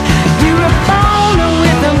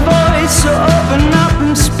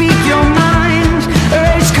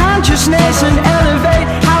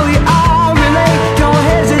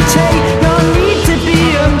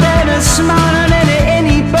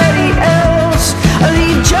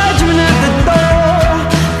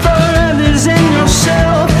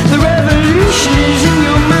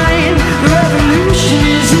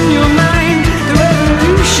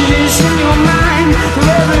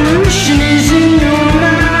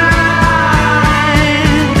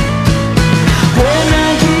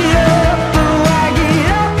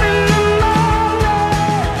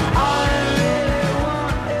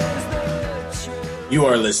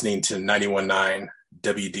listening to 91.9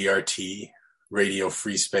 WDRT Radio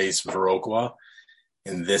Free Space Viroqua,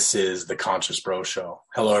 and this is the Conscious Bro Show.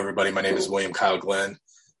 Hello, everybody. My name is William Kyle Glenn.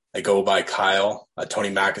 I go by Kyle. Tony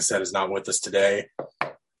Macasset is not with us today,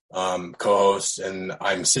 co-host, and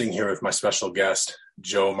I'm sitting here with my special guest,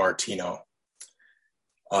 Joe Martino.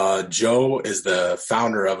 Joe is the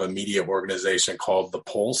founder of a media organization called The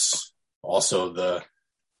Pulse, also the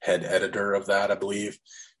head editor of that, I believe,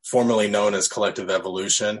 formerly known as Collective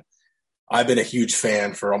Evolution. I've been a huge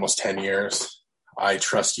fan for almost 10 years. I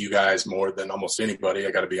trust you guys more than almost anybody.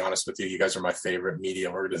 I got to be honest with you. You guys are my favorite media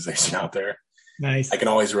organization out there. Nice. I can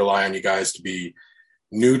always rely on you guys to be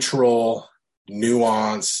neutral,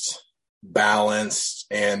 nuanced, balanced,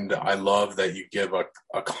 and I love that you give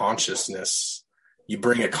a consciousness. You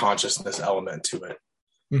bring a consciousness element to it.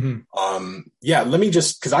 Mm-hmm. Let me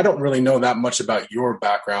just, because I don't really know that much about your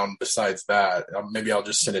background besides that. Maybe I'll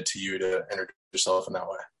just send it to you to introduce yourself in that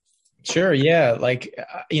way. Sure. Yeah.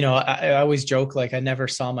 I always joke, I never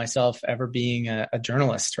saw myself ever being a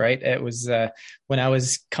journalist, right? It was when I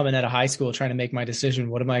was coming out of high school trying to make my decision.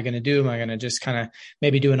 What am I going to do? Am I going to just kind of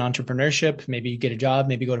maybe do an entrepreneurship, maybe get a job,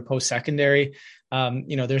 maybe go to post-secondary?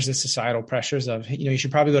 There's the societal pressures of, you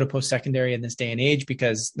should probably go to post-secondary in this day and age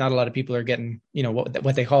because not a lot of people are getting,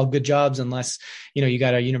 what they call good jobs unless, you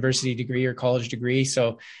got a university degree or college degree.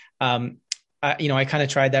 So, I kind of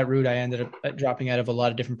tried that route. I ended up dropping out of a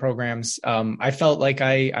lot of different programs. I felt like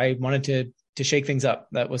I wanted to shake things up.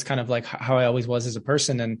 That was kind of like how I always was as a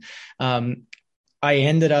person. And I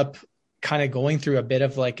ended up kind of going through a bit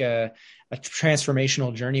of like a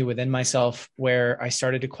transformational journey within myself where I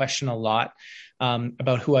started to question a lot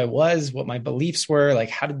about who I was, what my beliefs were, like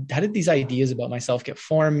how did these ideas about myself get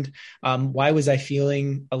formed? Why was I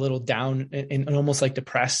feeling a little down and almost like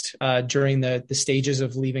depressed during the stages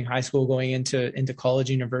of leaving high school, going into college,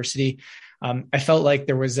 university? I felt like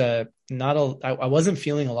there was I wasn't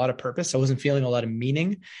feeling a lot of purpose. I wasn't feeling a lot of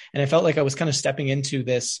meaning. And I felt like I was kind of stepping into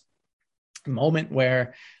this moment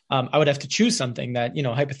where I would have to choose something that,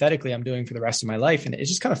 hypothetically I'm doing for the rest of my life. And it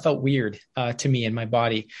just kind of felt weird to me in my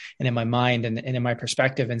body and in my mind and in my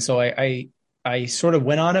perspective. And so I sort of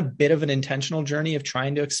went on a bit of an intentional journey of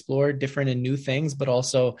trying to explore different and new things, but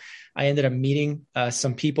also I ended up meeting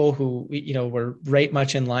some people who, were right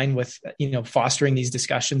much in line with, fostering these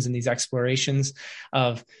discussions and these explorations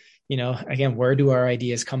of, again, where do our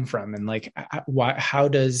ideas come from? And how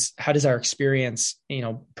does our experience,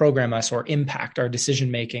 program us or impact our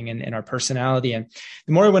decision-making and our personality? And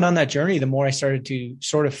the more I went on that journey, the more I started to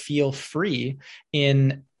sort of feel free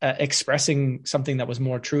in expressing something that was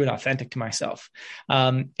more true and authentic to myself.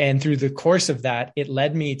 And through the course of that, it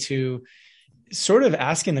led me to sort of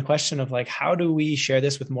asking the question of how do we share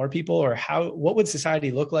this with more people, or what would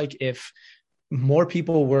society look like if more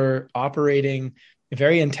people were operating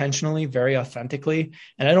very intentionally, very authentically.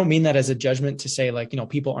 And I don't mean that as a judgment to say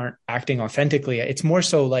people aren't acting authentically. It's more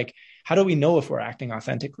so how do we know if we're acting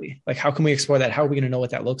authentically? How can we explore that? How are we going to know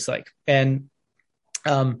what that looks like? And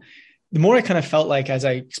the more I kind of felt like as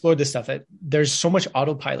I explored this stuff, that there's so much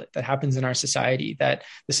autopilot that happens in our society, that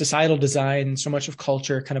the societal design, so much of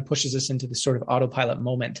culture kind of pushes us into this sort of autopilot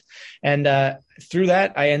moment. And through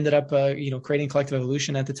that, I ended up, creating Collective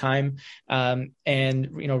Evolution at the time, and,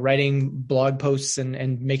 writing blog posts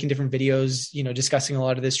and making different videos, discussing a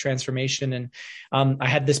lot of this transformation. And I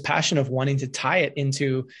had this passion of wanting to tie it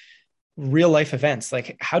into real life events.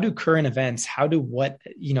 How do current events, what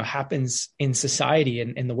happens in society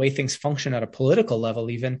and the way things function at a political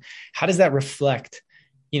level, even, how does that reflect,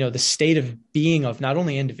 the state of being of not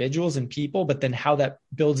only individuals and people, but then how that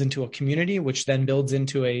builds into a community, which then builds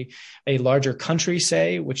into a larger country,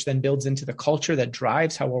 which then builds into the culture that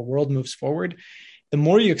drives how our world moves forward. The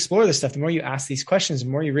more you explore this stuff, the more you ask these questions, the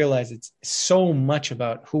more you realize it's so much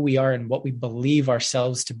about who we are and what we believe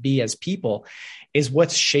ourselves to be as people is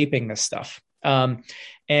what's shaping this stuff.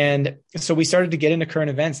 And so we started to get into current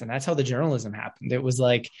events, and that's how the journalism happened. It was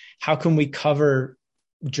how can we cover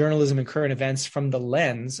journalism and current events from the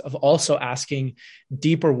lens of also asking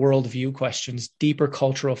deeper worldview questions, deeper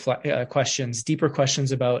cultural questions, deeper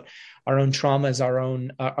questions about our own traumas, our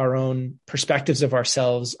own perspectives of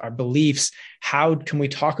ourselves, our beliefs. How can we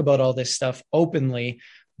talk about all this stuff openly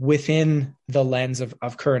within the lens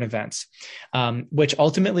of current events, which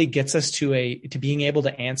ultimately gets us to being able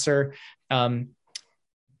to answer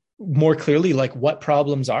more clearly what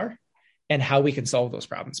problems are and how we can solve those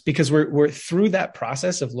problems. Because we're through that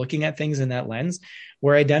process of looking at things in that lens,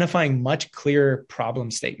 we're identifying much clearer problem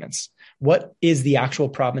statements. What is the actual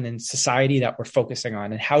problem in society that we're focusing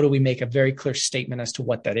on? And how do we make a very clear statement as to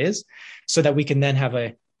what that is so that we can then have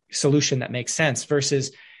a solution that makes sense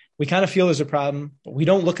versus we kind of feel there's a problem, but we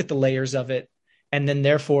don't look at the layers of it. And then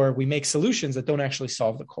therefore we make solutions that don't actually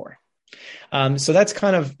solve the core. So that's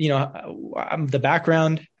kind of, the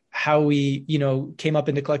background, how we, came up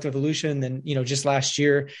into collective evolution. Then, just last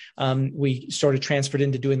year, we sort of transferred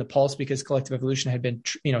into doing the pulse because collective evolution had been,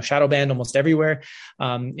 shadow banned almost everywhere.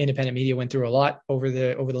 Independent media went through a lot over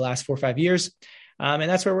the last 4 or 5 years. And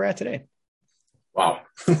that's where we're at today. Wow.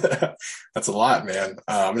 That's a lot, man.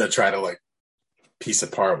 I'm going to try to piece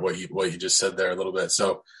apart what you just said there a little bit.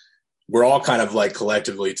 So we're all kind of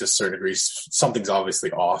collectively to a certain degree, something's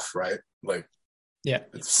obviously off, right? Yeah,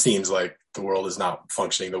 it seems like the world is not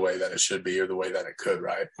functioning the way that it should be or the way that it could,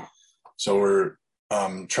 right? So we're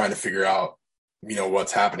trying to figure out,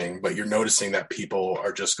 what's happening, but you're noticing that people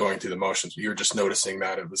are just going through the motions. You're just noticing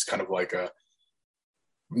that it was kind of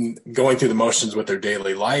going through the motions with their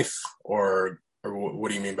daily life, or what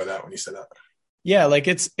do you mean by that when you say that? Yeah,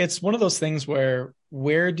 it's one of those things where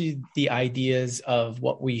do the ideas of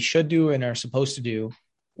what we should do and are supposed to do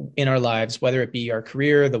in our lives, whether it be our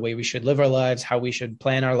career, the way we should live our lives, how we should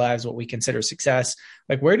plan our lives, what we consider success,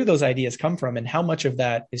 where do those ideas come from, and how much of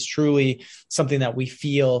that is truly something that we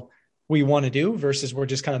feel we want to do versus we're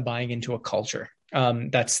just kind of buying into a culture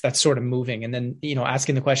that's sort of moving. And then,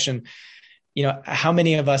 asking the question, how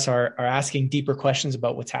many of us are asking deeper questions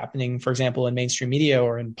about what's happening, for example, in mainstream media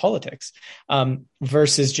or in politics,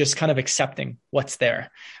 versus just kind of accepting what's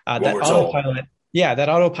there. That autopilot. Yeah, that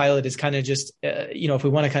autopilot is kind of just, if we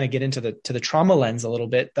want to kind of get into the trauma lens a little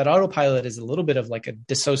bit, that autopilot is a little bit of a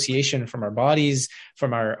dissociation from our bodies,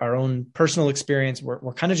 from our own personal experience.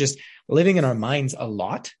 We're kind of just living in our minds a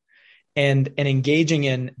lot and engaging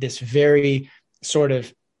in this very sort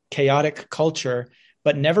of chaotic culture,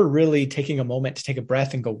 but never really taking a moment to take a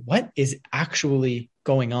breath and go, what is actually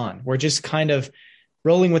going on? We're just kind of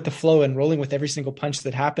rolling with the flow and rolling with every single punch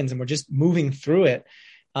that happens. And we're just moving through it.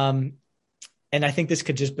 And I think this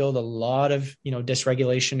could just build a lot of,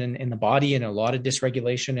 dysregulation in the body and a lot of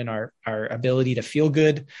dysregulation in our ability to feel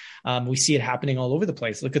good. We see it happening all over the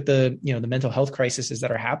place. Look at the mental health crises that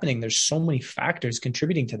are happening. There's so many factors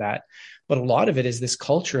contributing to that. But a lot of it is this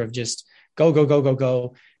culture of just go, go, go, go,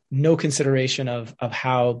 go. No consideration of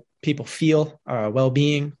how people feel,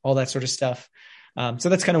 well-being, all that sort of stuff. So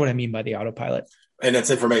that's kind of what I mean by the autopilot. And it's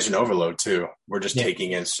information overload too. We're just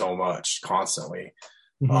taking in so much constantly.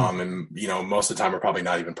 Mm-hmm. And most of the time we're probably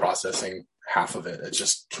not even processing half of it. It's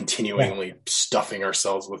just continually stuffing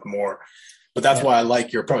ourselves with more. But that's why I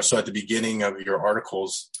like your approach. So at the beginning of your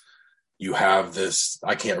articles, you have this,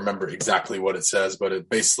 I can't remember exactly what it says, but it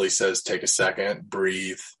basically says, take a second,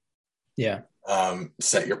 breathe. Yeah.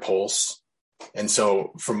 Set your pulse. And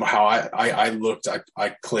so from how I looked, I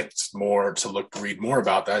clicked more to read more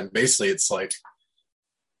about that. And basically it's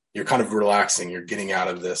you're kind of relaxing. You're getting out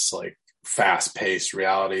of this fast-paced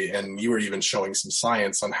reality. And you were even showing some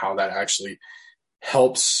science on how that actually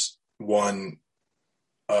helps one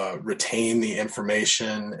retain the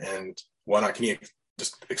information and whatnot. Can you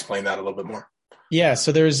just explain that a little bit more? Yeah,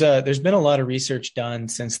 so there's been a lot of research done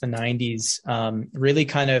since the 90s, really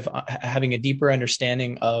kind of having a deeper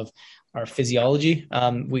understanding of our physiology.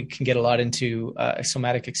 We can get a lot into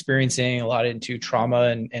somatic experiencing, a lot into trauma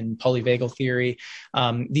and polyvagal theory.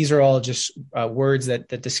 These are all just words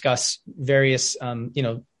that discuss various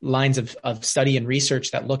lines of study and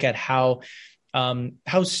research that look at how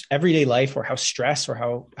everyday life, or how stress,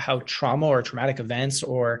 or how trauma or traumatic events,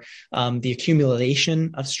 or the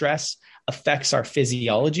accumulation of stress affects our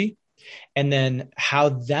physiology, and then how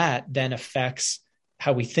that then affects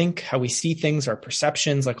how we think, how we see things, our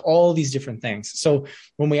perceptions, all these different things. So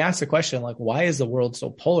when we ask the question, why is the world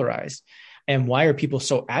so polarized and why are people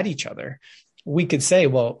so at each other? We could say,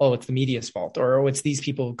 well, it's the media's fault, or it's these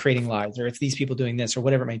people creating lies, or it's these people doing this, or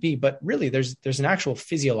whatever it might be. But really there's an actual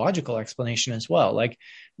physiological explanation as well.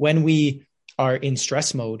 When we are in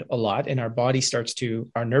stress mode a lot and our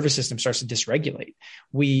nervous system starts to dysregulate,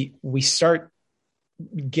 we start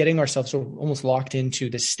getting ourselves almost locked into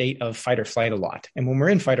this state of fight or flight a lot. And when we're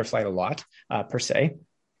in fight or flight a lot, per se,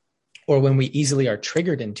 or when we easily are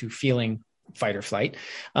triggered into feeling fight or flight,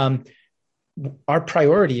 our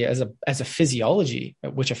priority as a physiology,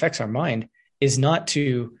 which affects our mind, is not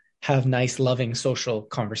to have nice, loving social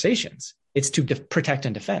conversations. It's to protect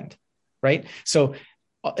and defend, right? So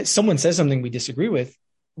someone says something we disagree with,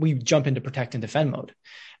 we jump into protect and defend mode.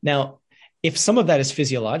 Now, if some of that is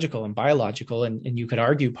physiological and biological, and you could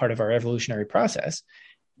argue part of our evolutionary process,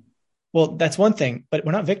 well, that's one thing, but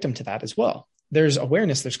we're not victim to that as well. There's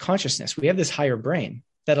awareness, there's consciousness. We have this higher brain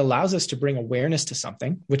that allows us to bring awareness to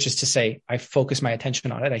something, which is to say, I focus my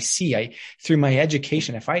attention on it. Through my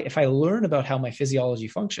education, if I learn about how my physiology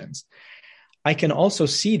functions, I can also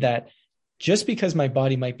see that just because my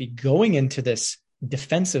body might be going into this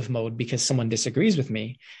defensive mode because someone disagrees with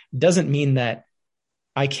me doesn't mean that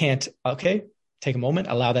I can't, okay, take a moment,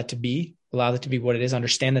 allow that to be what it is,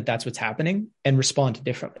 understand that that's what's happening and respond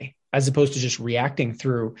differently, as opposed to just reacting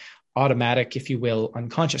through automatic, if you will,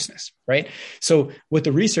 unconsciousness, right? So what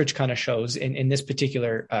the research kind of shows in this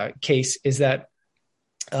particular case is that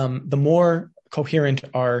the more coherent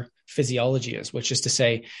our physiology is, which is to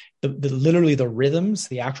say literally the rhythms,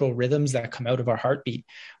 the actual rhythms that come out of our heartbeat.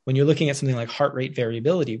 When you're looking at something like heart rate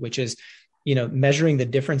variability, which is, measuring the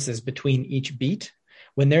differences between each beat,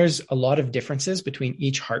 when there's a lot of differences between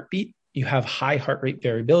each heartbeat, you have high heart rate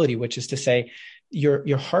variability, which is to say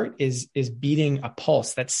your heart is beating a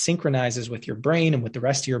pulse that synchronizes with your brain and with the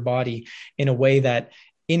rest of your body in a way that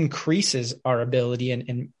increases our ability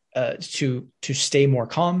and to stay more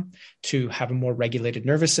calm, to have a more regulated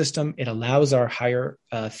nervous system. It allows our higher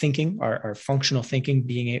thinking, our functional thinking,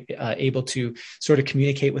 being able to sort of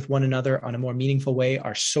communicate with one another on a more meaningful way,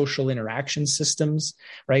 our social interaction systems,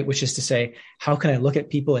 right? Which is to say, how can I look at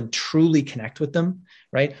people and truly connect with them,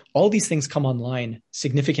 right? All these things come online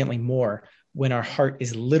significantly more when our heart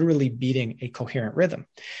is literally beating a coherent rhythm.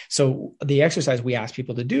 So the exercise we ask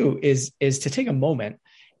people to do is to take a moment.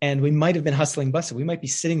 And we might have been hustling bustle. We might be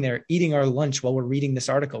sitting there eating our lunch while we're reading this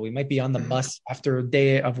article. We might be on the bus after a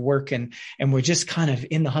day of work and we're just kind of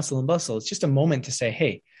in the hustle and bustle. It's just a moment to say,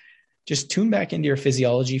 hey, just tune back into your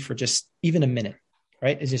physiology for just even a minute,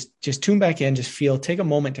 right? It's just tune back in, just take a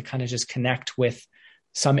moment to kind of just connect with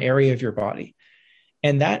some area of your body.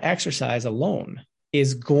 And that exercise alone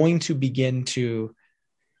is going to begin to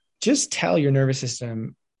just tell your nervous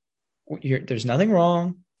system, there's nothing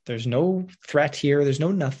wrong. There's no threat here. There's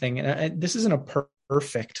no nothing. And this isn't a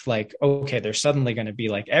perfect, like, okay, there's suddenly going to be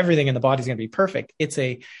like everything in the body is going to be perfect. It's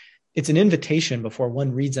an invitation before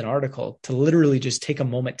one reads an article to literally just take a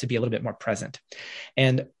moment to be a little bit more present.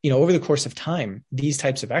 And, over the course of time, these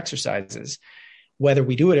types of exercises, whether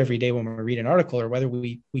we do it every day when we read an article or whether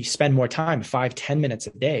we spend more time, 5-10 minutes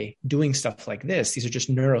a day doing stuff like this, these are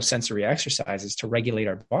just neurosensory exercises to regulate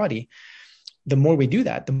our body. The more we do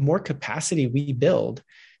that, the more capacity we build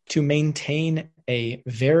to maintain a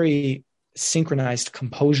very synchronized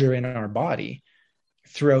composure in our body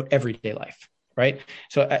throughout everyday life, right?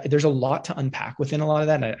 So there's a lot to unpack within a lot of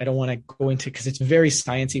that. And I don't want to go into, because it's very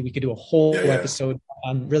sciencey. We could do a whole episode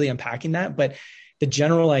on really unpacking that. But the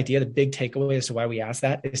general idea, the big takeaway as to why we ask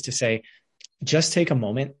that is to say, just take a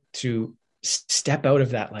moment to step out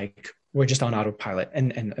of that, like we're just on autopilot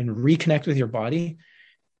and reconnect with your body,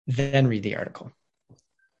 then read the article.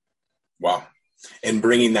 Wow. And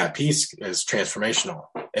bringing that piece is transformational.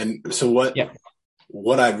 And so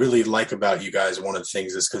what I really like about you guys, one of the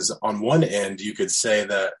things is because on one end, you could say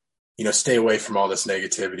that, stay away from all this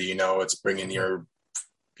negativity, it's bringing your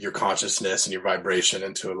consciousness and your vibration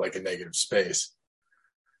into like a negative space.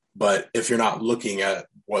 But if you're not looking at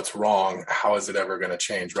what's wrong, how is it ever going to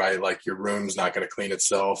change, right? Like your room's not going to clean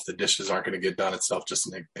itself. The dishes aren't going to get done itself.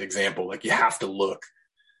 Just an example, like you have to look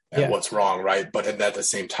at what's wrong, right? But at the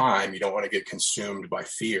same time, you don't want to get consumed by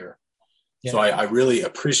fear. Yeah. So I really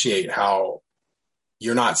appreciate how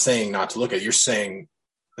you're not saying not to look at it. You're saying,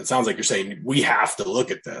 it sounds like you're saying we have to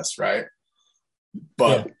look at this, right?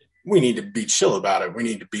 But we need to be chill about it. We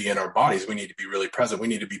need to be in our bodies. We need to be really present. We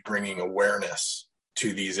need to be bringing awareness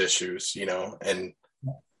to these issues, and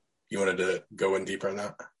you wanted to go in deeper on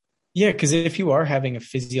that? Yeah, because if you are having a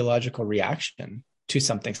physiological reaction to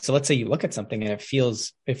something, so let's say you look at something and it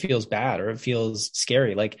feels bad or it feels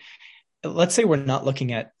scary. Like, let's say we're not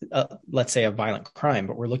looking at, let's say a violent crime,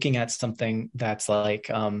 but we're looking at something that's like,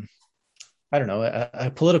 I don't know, a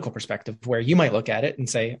political perspective where you might look at it and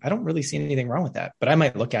say, I don't really see anything wrong with that. But I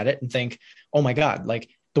might look at it and think, oh my God, like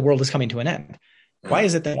the world is coming to an end. Why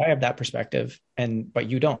is it that I have that perspective but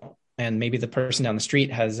you don't? And maybe the person down the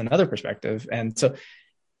street has another perspective. And so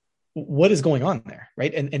what is going on there?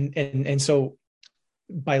 Right. And so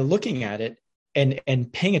by looking at it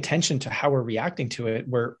and paying attention to how we're reacting to it,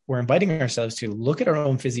 we're inviting ourselves to look at our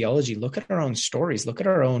own physiology, look at our own stories, look at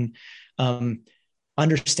our own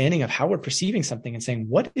understanding of how we're perceiving something and saying,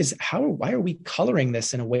 why are we coloring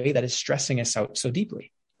this in a way that is stressing us out so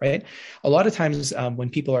deeply? Right. A lot of times when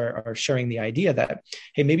people are sharing the idea that,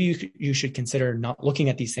 hey, maybe you should consider not looking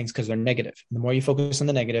at these things because they're negative. The more you focus on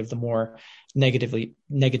the negative, the more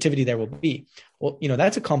negativity there will be. Well,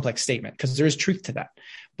 that's a complex statement because there is truth to that.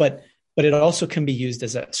 But it also can be used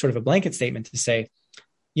as a sort of a blanket statement to say,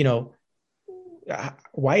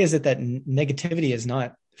 why is it that negativity is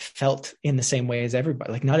not felt in the same way as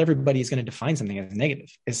everybody? Like, not everybody is going to define something as negative.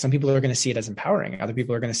 Some people are going to see it as empowering. Other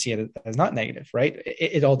people are going to see it as not negative, right?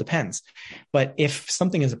 It all depends. But if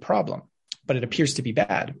something is a problem, but it appears to be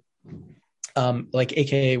bad, like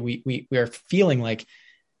AKA we are feeling like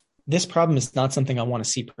this problem is not something I want to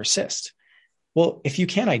see persist. Well, if you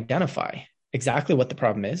can't identify exactly what the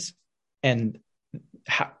problem is and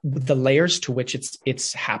the layers to which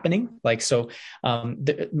it's happening, like, so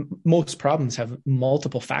most problems have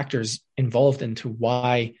multiple factors involved into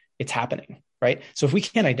why it's happening, right? So if we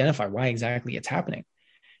can't identify why exactly it's happening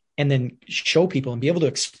and then show people and be able to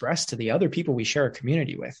express to the other people we share a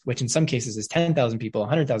community with, which in some cases is 10,000 people,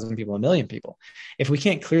 100,000 people, 1 million people, if we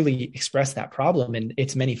can't clearly express that problem and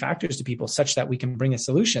its many factors to people such that we can bring a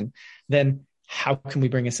solution, then how can we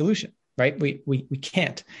bring a solution? Right? We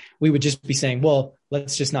can't. We would just be saying, well,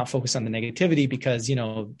 let's just not focus on the negativity because,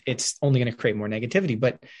 it's only going to create more negativity.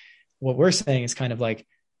 But what we're saying is kind of like,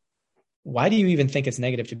 why do you even think it's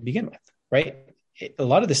negative to begin with? Right? A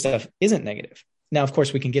lot of this stuff isn't negative. Now, of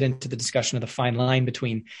course, we can get into the discussion of the fine line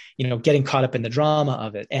between, getting caught up in the drama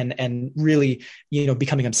of it and really,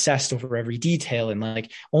 becoming obsessed over every detail and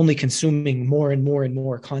like only consuming more and more and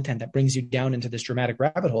more content that brings you down into this dramatic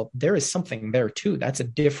rabbit hole. There is something there too. That's a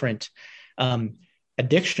different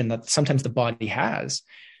addiction that sometimes the body has,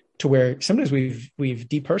 to where sometimes we've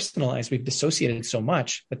depersonalized, we've dissociated so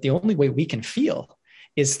much that the only way we can feel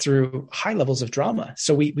is through high levels of drama.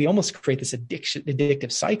 So we almost create this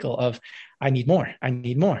addictive cycle of, I need more, I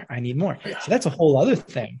need more, I need more. Yeah. So that's a whole other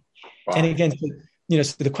thing. Wow. And again,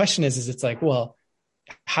 so the question is it's like, well,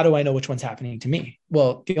 how do I know which one's happening to me?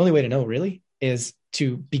 Well, the only way to know really is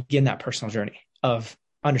to begin that personal journey of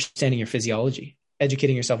understanding your physiology,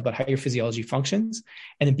 educating yourself about how your physiology functions,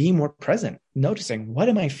 and then being more present, noticing, what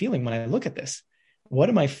am I feeling when I look at this?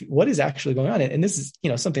 What is actually going on? And this is,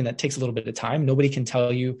 something that takes a little bit of time. Nobody can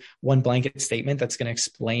tell you one blanket statement that's going to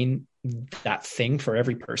explain that thing for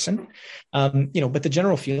every person. But the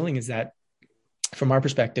general feeling is that from our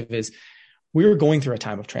perspective is we're going through a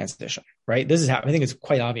time of transition, right? This is I think it's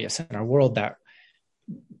quite obvious in our world that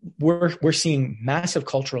we're seeing massive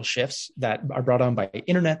cultural shifts that are brought on by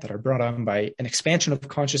internet, that are brought on by an expansion of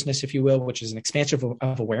consciousness, if you will, which is an expansion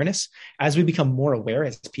of awareness. As we become more aware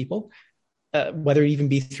as people, whether it even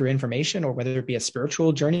be through information or whether it be a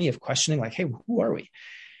spiritual journey of questioning, like, hey, who are we?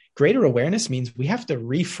 Greater awareness means we have to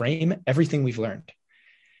reframe everything we've learned.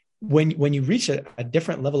 When you reach a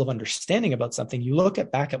different level of understanding about something, you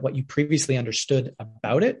look back at what you previously understood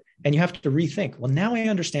about it, and you have to rethink, well, now I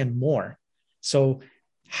understand more. So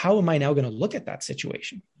how am I now going to look at that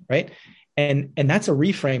situation? Right. And that's a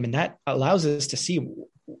reframe. And that allows us to see,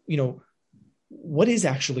 what is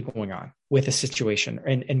actually going on with a situation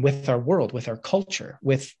and with our world, with our culture,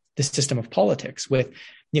 with the system of politics, with,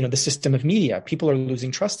 the system of media. People are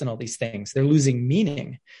losing trust in all these things. They're losing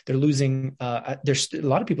meaning. They're losing, there's a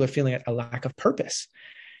lot of people are feeling a lack of purpose.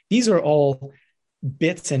 These are all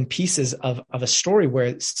bits and pieces of a story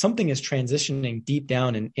where something is transitioning deep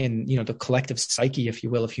down in the collective psyche, if you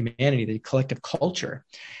will, of humanity, the collective culture.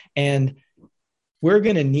 And we're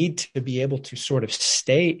going to need to be able to sort of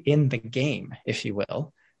stay in the game, if you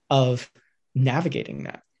will, of navigating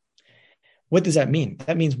that. What does that mean?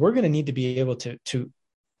 That means we're going to need to be able to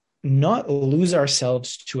not lose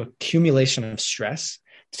ourselves to accumulation of stress,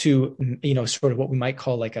 to, sort of what we might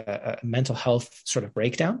call like a mental health sort of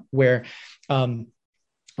breakdown, where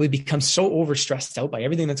we become so overstressed out by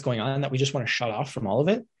everything that's going on that we just want to shut off from all of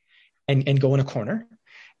it and go in a corner.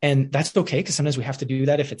 And that's okay, because sometimes we have to do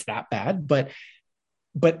that if it's that bad.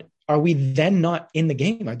 But are we then not in the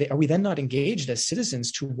game? Are we then not engaged as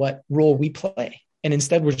citizens to what role we play? And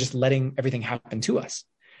instead, we're just letting everything happen to us.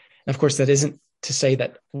 And of course, that isn't to say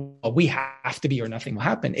that we have to be or nothing will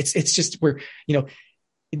happen. It's just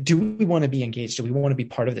do we want to be engaged? Do we want to be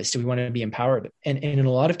part of this? Do we want to be empowered? And in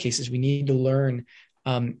a lot of cases, we need to learn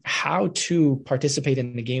how to participate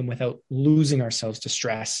in the game without losing ourselves to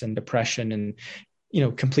stress and depression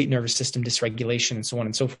and complete nervous system dysregulation and so on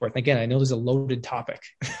and so forth. And again, I know there's a loaded topic,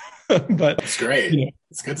 but it's great.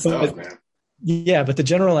 It's good stuff, man. Yeah. But the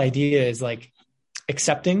general idea is like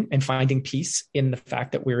accepting and finding peace in the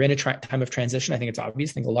fact that we're in a time of transition. I think it's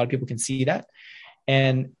obvious. I think a lot of people can see that,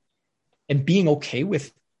 and being okay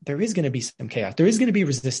with, there is going to be some chaos. There is going to be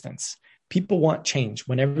resistance. People want change.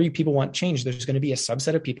 Whenever people want change, there's going to be a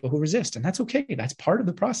subset of people who resist, and that's okay. That's part of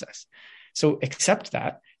the process. So accept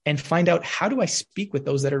that and find out, how do I speak with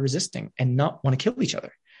those that are resisting and not want to kill each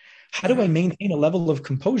other? How do I maintain a level of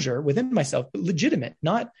composure within myself, but legitimate,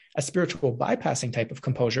 not a spiritual bypassing type of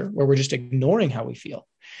composure where we're just ignoring how we feel,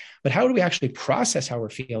 but how do we actually process how we're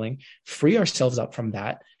feeling, free ourselves up from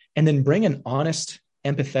that, and then bring an honest,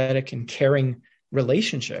 empathetic, and caring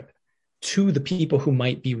relationship to the people who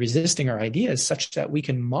might be resisting our ideas, such that we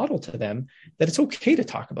can model to them that it's okay to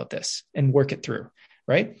talk about this and work it through,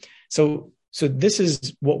 right? So this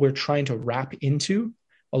is what we're trying to wrap into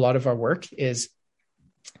a lot of our work, is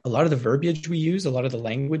a lot of the verbiage we use, a lot of the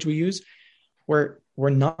language we use, we're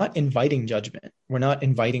not inviting judgment. We're not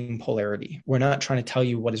inviting polarity. We're not trying to tell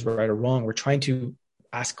you what is right or wrong. We're trying to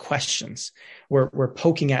ask questions. We're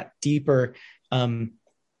poking at deeper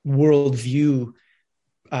worldview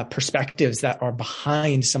perspectives that are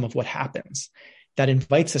behind some of what happens, that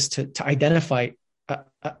invites us to identify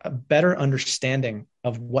a better understanding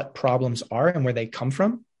of what problems are and where they come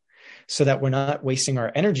from, so that we're not wasting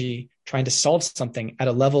our energy trying to solve something at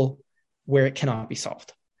a level where it cannot be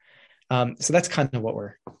solved. So that's kind of what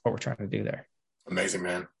we're trying to do there. Amazing,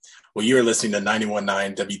 man. Well, you are listening to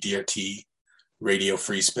 91.9 WDRT Radio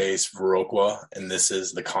Free Space, Viroqua, and this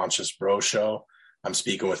is the Conscious Bro Show. I'm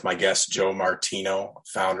speaking with my guest, Joe Martino,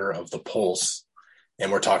 founder of The Pulse.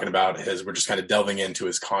 And we're talking about we're just kind of delving into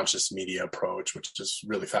his conscious media approach, which is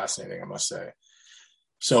really fascinating, I must say.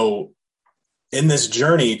 So in this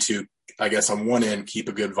journey to, I guess on one end, keep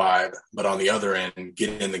a good vibe, but on the other end,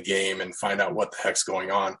 get in the game and find out what the heck's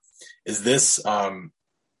going on. Is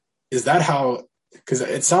that how, because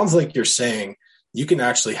it sounds like you're saying you can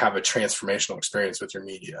actually have a transformational experience with your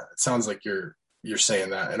media. It sounds like you're saying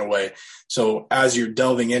that in a way. So as you're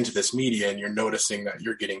delving into this media and you're noticing that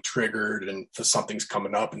you're getting triggered and something's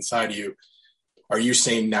coming up inside of you, are you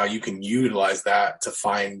saying now you can utilize that to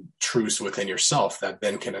find truths within yourself that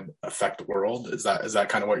then can affect the world? Is that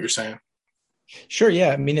kind of what you're saying? Sure.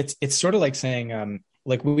 Yeah. I mean, it's sort of like saying,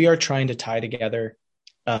 like we are trying to tie together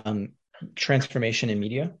transformation in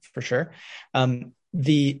media for sure. Where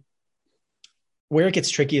it gets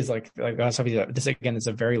tricky is like I was talking about this again, is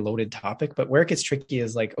a very loaded topic, but where it gets tricky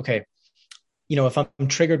is like, okay, if I'm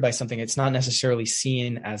triggered by something, it's not necessarily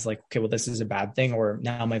seen as like, okay, well, this is a bad thing, or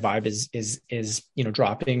now my vibe is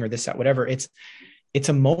dropping, or this, that, whatever. It's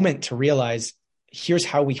a moment to realize, here's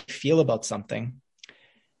how we feel about something.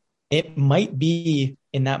 It might be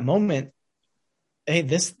in that moment, hey,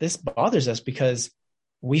 this bothers us because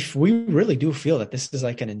we really do feel that this is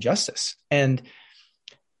like an injustice. And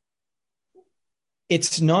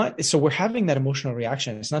it's not, so we're having that emotional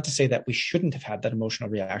reaction. It's not to say that we shouldn't have had that emotional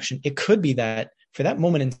reaction. It could be that for that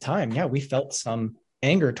moment in time, yeah, we felt some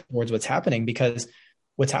anger towards what's happening, because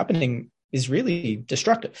what's happening is really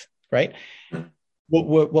destructive, right?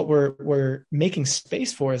 What we're making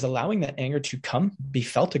space for is allowing that anger to come, be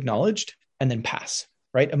felt, acknowledged, and then pass,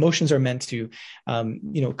 right? Emotions are meant to,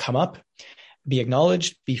 come up, be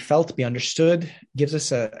acknowledged, be felt, be understood, gives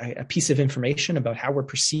us a piece of information about how we're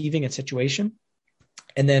perceiving a situation,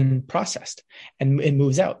 and then processed, and it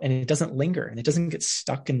moves out, and it doesn't linger, and it doesn't get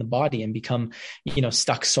stuck in the body and become,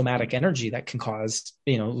 stuck somatic energy that can cause,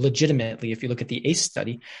 legitimately, if you look at the ACE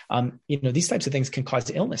study, these types of things can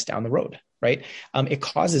cause illness down the road, right? It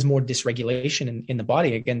causes more dysregulation in the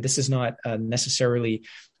body. Again, this is not necessarily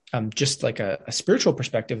just like a spiritual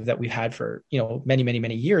perspective that we've had for, many, many,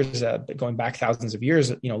 many years, going back thousands of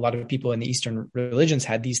years. A lot of people in the Eastern religions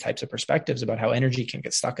had these types of perspectives about how energy can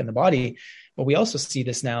get stuck in the body. But we also see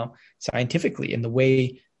this now scientifically in the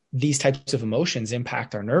way these types of emotions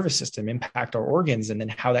impact our nervous system, impact our organs, and then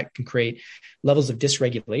how that can create levels of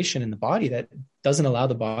dysregulation in the body that doesn't allow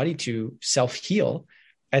the body to self-heal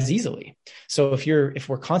as easily. So if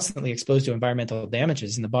we're constantly exposed to environmental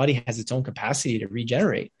damages, and the body has its own capacity to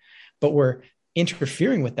regenerate, but we're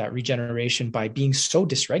interfering with that regeneration by being so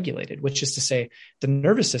dysregulated, which is to say the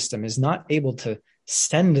nervous system is not able to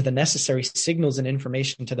send the necessary signals and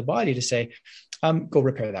information to the body to say, go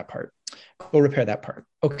repair that part. Go repair that part.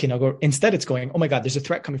 Okay, now go. Instead, it's going, oh my God, there's a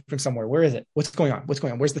threat coming from somewhere. Where is it? What's going on? What's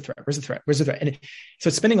going on? Where's the threat? Where's the threat? Where's the threat? And so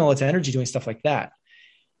it's spending all its energy doing stuff like that.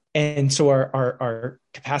 And so our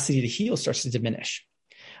capacity to heal starts to diminish.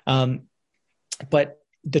 But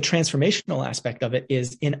the transformational aspect of it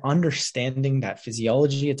is in understanding that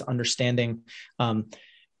physiology. It's understanding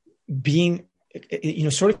being,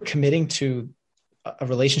 sort of committing to a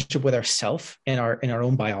relationship with ourself and our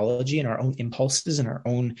own biology and our own impulses and our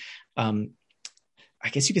own, I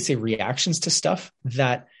guess you could say, reactions to stuff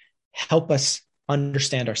that help us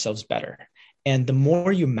understand ourselves better. And the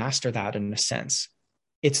more you master that, in a sense,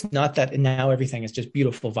 it's not that now everything is just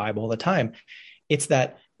beautiful vibe all the time. It's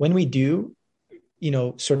that when we do,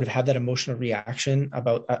 sort of have that emotional reaction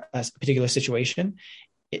about a particular situation,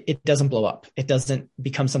 it doesn't blow up. It doesn't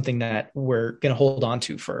become something that we're going to hold on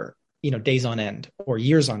to for, days on end or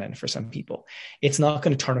years on end for some people. It's not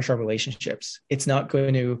going to tarnish our relationships. It's not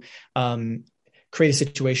going to create a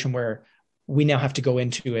situation where we now have to go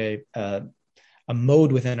into a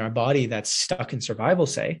mode within our body that's stuck in survival,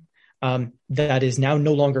 say, that is now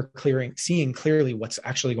no longer seeing clearly what's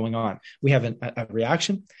actually going on. We have a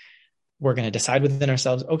reaction. We're going to decide within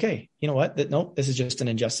ourselves, okay, you know what? No, this is just an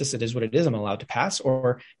injustice. It is what it is. I'm allowed to pass.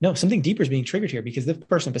 Or no, something deeper is being triggered here because the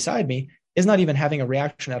person beside me is not even having a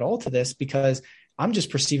reaction at all to this because I'm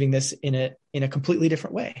just perceiving this in a completely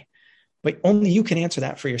different way. But only you can answer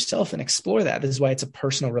that for yourself and explore that. This is why it's a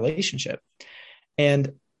personal relationship.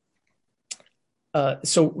 And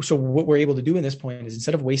so what we're able to do in this point is,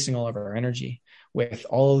 instead of wasting all of our energy with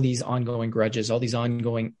all these ongoing grudges, all these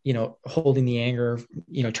ongoing, holding the anger,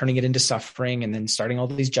 turning it into suffering, and then starting all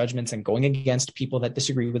these judgments and going against people that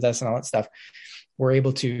disagree with us and all that stuff, we're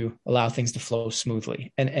able to allow things to flow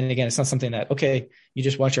smoothly. And again, it's not something that, okay, you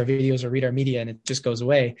just watch our videos or read our media and it just goes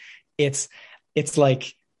away. It's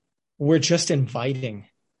like we're just inviting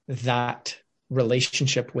that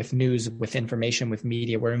relationship with news, with information, with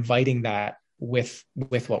media. We're inviting that with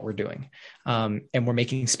what we're doing. And we're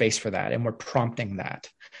making space for that. And we're prompting that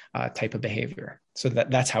type of behavior. So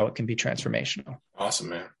that's how it can be transformational. Awesome,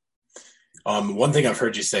 man. One thing I've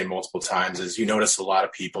heard you say multiple times is you notice a lot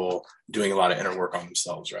of people doing a lot of inner work on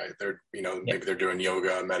themselves, right? They're, maybe they're doing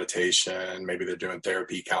yoga, meditation, maybe they're doing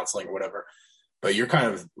therapy, counseling, or whatever. But you're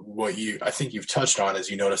kind of I think you've touched on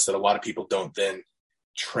is you notice that a lot of people don't then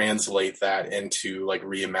translate that into like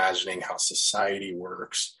reimagining how society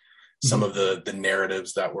works. Some of the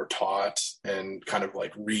narratives that we're taught, and kind of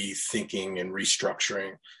like rethinking and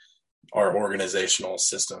restructuring our organizational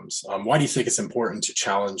systems. Why do you think it's important to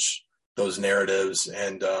challenge those narratives?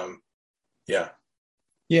 And yeah.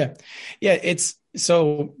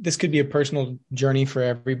 So this could be a personal journey for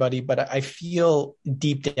everybody, but I feel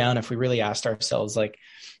deep down, if we really asked ourselves, like,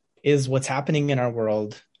 is what's happening in our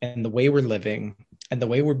world and the way we're living and the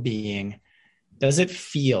way we're being, does it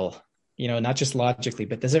feel, not just logically,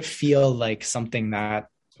 but does it feel like something that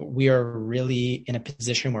we are really in a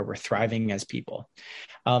position where we're thriving as people?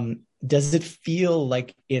 Does it feel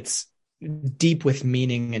like it's deep with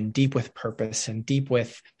meaning and deep with purpose and deep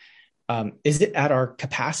with, is it at our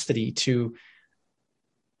capacity to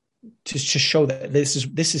show that this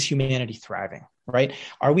is humanity thriving, right?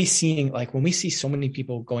 Are we seeing, like, when we see so many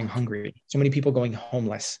people going hungry, so many people going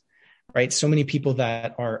homeless, right? So many people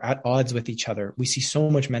that are at odds with each other. We see so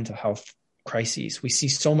much mental health crises. We see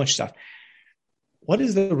so much stuff. What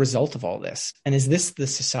is the result of all this? And is this the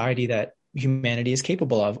society that humanity is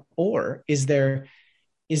capable of? Or is there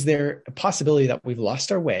a possibility that we've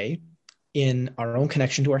lost our way in our own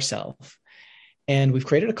connection to ourselves? And we've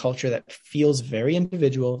created a culture that feels very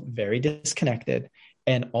individual, very disconnected.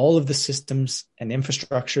 And all of the systems and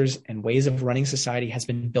infrastructures and ways of running society has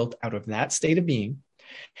been built out of that state of being.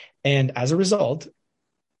 And as a result,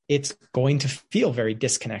 it's going to feel very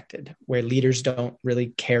disconnected, where leaders don't really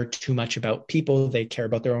care too much about people. They care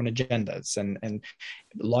about their own agendas. And a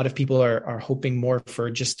lot of people are hoping more for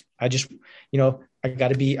I got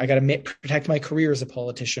to protect my career as a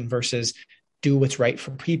politician versus do what's right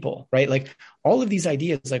for people, right? Like all of these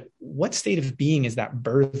ideas, like what state of being is that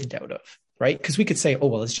birthed out of, right? Because we could say, oh,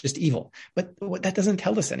 well, it's just evil, but that doesn't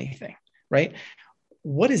tell us anything, right?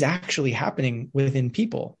 What is actually happening within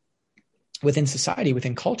people, within society,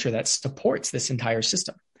 within culture that supports this entire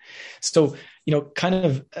system? So,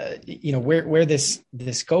 where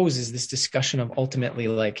this goes is this discussion of ultimately,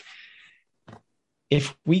 like,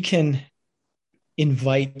 if we can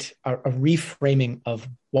invite a reframing of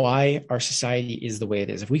why our society is the way it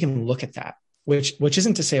is, if we can look at that, which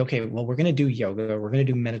isn't to say, okay, well, we're going to do yoga, or we're going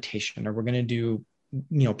to do meditation, or we're going to do,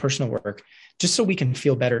 personal work, just so we can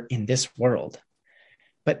feel better in this world.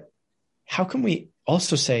 But how can we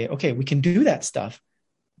also say, okay, we can do that stuff,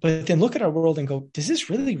 but then look at our world and go, does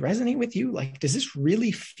this really resonate with you? Like, does this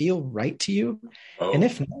really feel right to you? Oh. And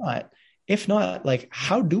if not, like,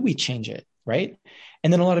 how do we change it? Right.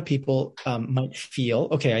 And then a lot of people might feel,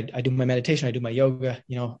 okay, I do my meditation, I do my yoga,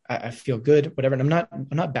 I feel good, whatever. And I'm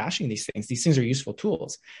not bashing these things. These things are useful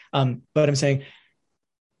tools. But I'm saying,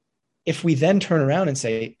 if we then turn around and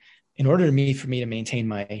say, in order for me to maintain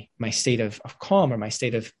my state of calm, or my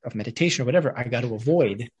state of meditation, or whatever, I got to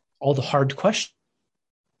avoid all the hard questions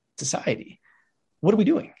of society. What are we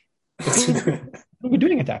doing? What are we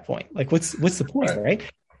doing at that point? Like, what's the point, right?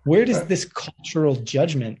 Where does this cultural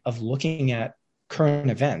judgment of looking at current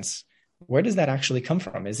events, where does that actually come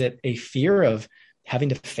from? Is it a fear of having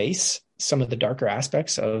to face some of the darker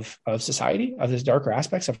aspects of society, of the darker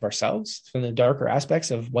aspects of ourselves, from the darker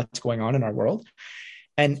aspects of what's going on in our world.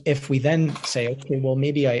 And if we then say, okay, well,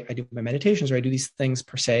 maybe I do my meditations or I do these things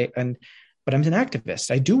per se, but I'm an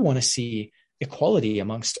activist. I do want to see equality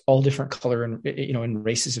amongst all different color and, and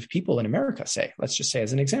races of people in America, say, let's just say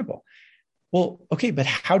as an example. Well, okay, but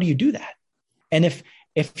how do you do that? And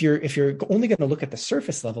if you're only going to look at the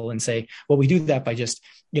surface level and say, well, we do that by just,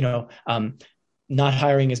 not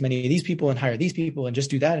hiring as many of these people and hire these people and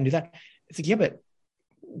just do that and do that. It's like, yeah, but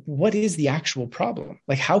what is the actual problem?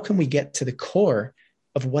 Like, how can we get to the core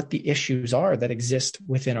of what the issues are that exist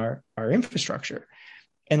within our infrastructure?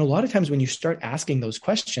 And a lot of times when you start asking those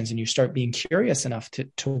questions and you start being curious enough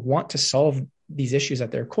to want to solve these issues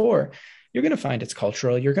at their core, you're going to find it's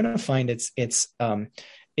cultural. You're going to find it's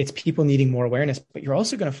people needing more awareness, but you're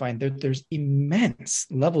also going to find that there's immense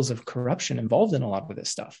levels of corruption involved in a lot of this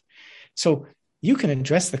stuff. So you can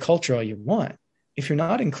address the culture all you want. If you're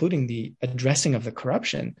not including the addressing of the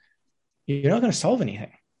corruption, you're not going to solve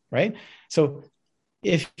anything, right? So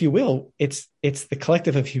if you will, it's the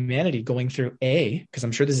collective of humanity going through because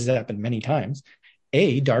I'm sure this has happened many times,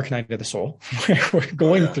 dark night of the soul, where we're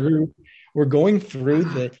going through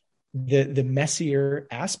the messier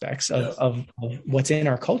aspects of what's in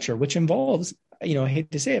our culture, which involves, I hate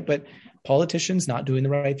to say it, but politicians not doing the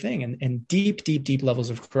right thing and deep, deep, deep levels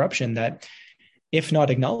of corruption that, if not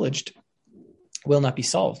acknowledged, will not be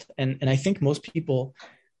solved. And I think most people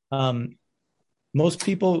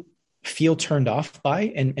feel turned off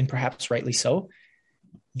by, and perhaps rightly so,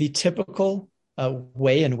 the typical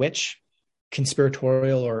way in which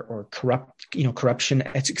conspiratorial or corruption,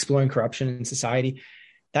 it's exploring corruption in society,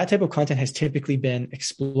 that type of content has typically been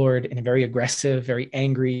explored in a very aggressive, very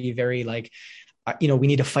angry, very we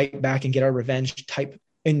need to fight back and get our revenge type.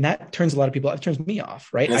 And that turns a lot of people, it turns me off,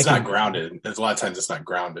 right? And it's not grounded. There's a lot of times it's not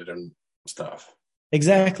grounded and stuff.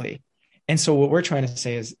 Exactly. And so what we're trying to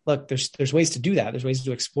say is, look, there's ways to do that. There's ways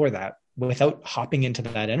to explore that without hopping into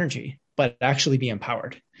that energy, but actually be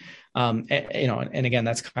empowered. And again,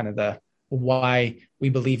 that's kind of why we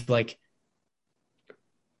believe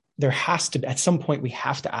there has to, at some point, we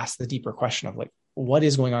have to ask the deeper question of what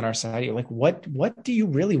is going on in our society? What do you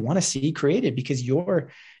really want to see created? Because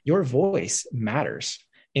your voice matters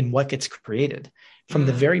in what gets created, from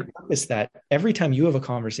the very purpose that every time you have a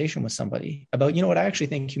conversation with somebody about, I actually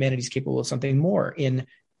think humanity is capable of something more in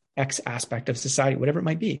X aspect of society, whatever it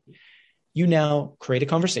might be, you now create a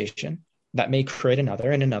conversation that may create another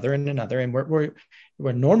and another and another. And we're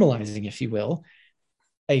normalizing, if you will,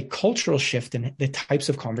 a cultural shift in the types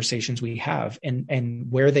of conversations we have and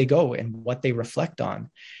where they go and what they reflect on.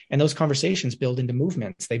 And those conversations build into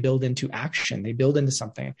movements, they build into action, they build into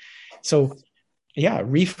something. So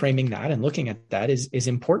reframing that and looking at that is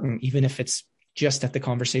important, even if it's just at the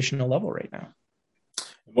conversational level right now.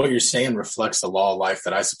 What you're saying reflects the law of life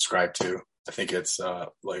that I subscribe to. I think it's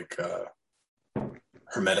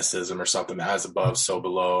Hermeticism or something, as above, so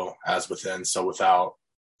below, as within, so without.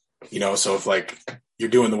 So if you're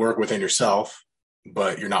doing the work within yourself,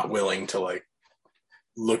 but you're not willing to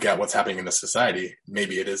look at what's happening in the society,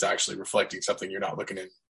 maybe it is actually reflecting something you're not looking in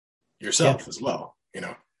yourself as well,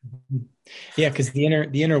 Yeah, because the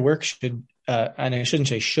inner work should, and I shouldn't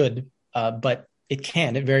say should, but it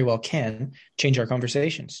very well can change our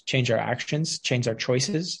conversations, change our actions, change our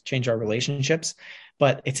choices, change our relationships.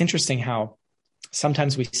 But it's interesting how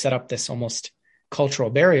sometimes we set up this almost cultural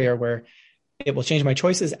barrier where it will change my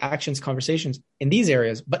choices, actions, conversations in these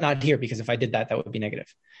areas, but not here, because if I did that, that would be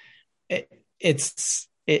negative. It's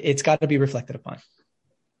got to be reflected upon.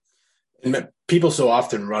 And people so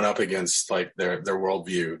often run up against their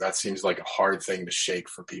worldview. That seems like a hard thing to shake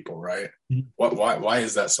for people, right? Mm-hmm. Why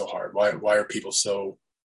is that so hard? Why are people so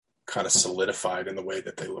kind of solidified in the way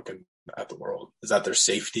that they look at the world? Is that their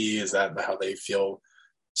safety? Is that how they feel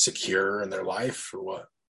secure in their life, or what?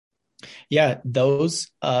 Yeah, those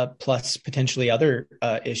plus potentially other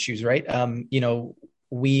issues, right?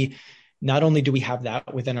 We not only do we have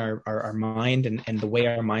that within our mind and the way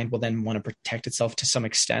our mind will then want to protect itself to some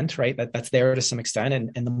extent, right? That's there to some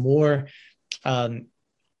extent. And the more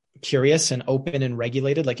curious and open and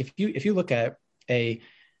regulated, if you look at a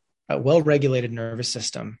well-regulated nervous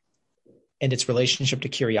system and its relationship to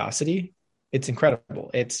curiosity, it's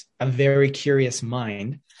incredible. It's a very curious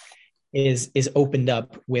mind is opened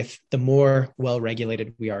up with the more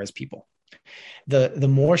well-regulated we are as people. The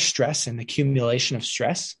more stress and accumulation of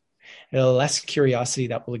stress, the less curiosity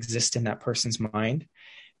that will exist in that person's mind,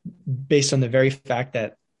 based on the very fact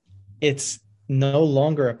that it's no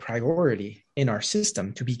longer a priority in our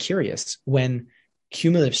system to be curious when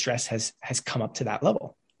cumulative stress has come up to that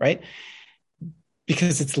level, right?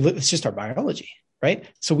 because it's just our biology, right?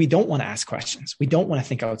 So we don't want to ask questions. We don't want to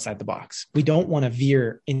think outside the box. We don't want to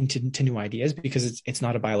veer into new ideas because it's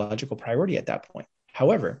not a biological priority at that point.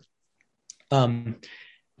 However,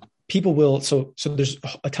 people will, so there's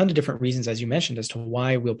a ton of different reasons, as you mentioned, as to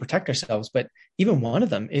why we'll protect ourselves. But even one of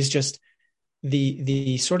them is just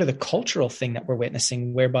the sort of the cultural thing that we're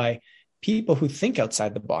witnessing, whereby people who think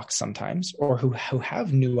outside the box sometimes, or who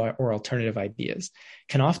have new or alternative ideas,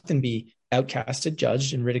 can often be outcasted,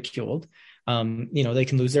 judged, and ridiculed. They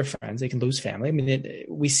can lose their friends, they can lose family. I mean,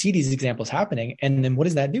 we see these examples happening. And then what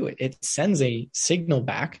does that do? It sends a signal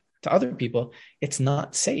back to other people. It's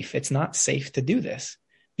not safe. It's not safe to do this,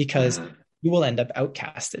 because you will end up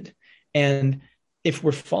outcasted. And if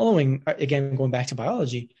we're following, again, going back to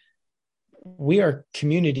biology, we are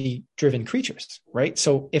community-driven creatures, right?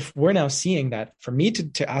 So if we're now seeing that for me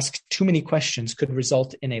to ask too many questions could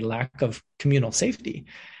result in a lack of communal safety,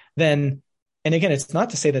 then, and again, it's not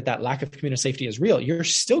to say that lack of communal safety is real. You're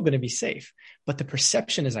still going to be safe, but the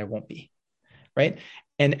perception is I won't be, right?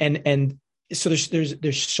 And so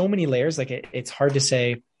there's so many layers. Like it's hard to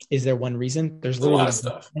say, is there one reason? There's literally a lot of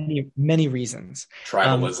stuff. Many reasons.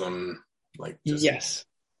 Tribalism, yes.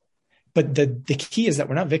 But the key is that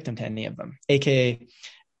we're not victim to any of them, aka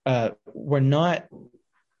we're not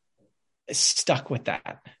stuck with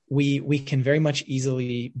that. We can very much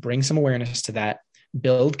easily bring some awareness to that,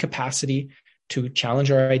 build capacity to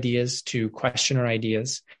challenge our ideas, to question our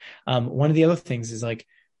ideas. One of the other things is like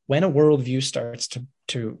when a worldview starts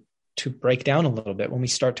to break down a little bit, when we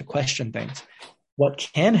start to question things, what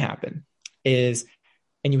can happen is,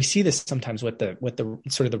 and you see this sometimes with the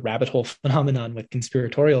sort of the rabbit hole phenomenon with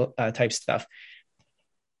conspiratorial type stuff,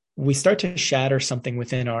 we start to shatter something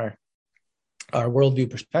within our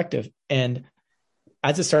worldview perspective. And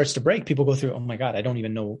as it starts to break, people go through, oh my God, I don't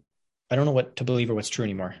know what to believe or what's true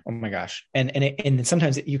anymore. Oh my gosh. And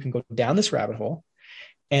sometimes you can go down this rabbit hole.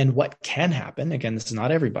 And what can happen, again, this is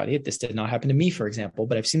not everybody. This did not happen to me, for example,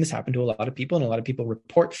 but I've seen this happen to a lot of people, and a lot of people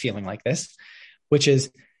report feeling like this, which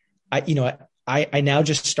is, I now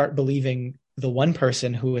just start believing the one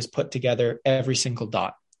person who has put together every single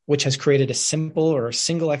dot, which has created a simple or a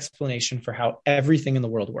single explanation for how everything in the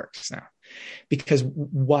world works now. Because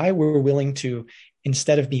why we're willing to,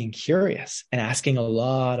 instead of being curious and asking a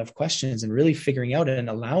lot of questions and really figuring out and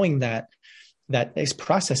allowing that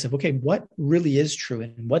process of, okay, what really is true,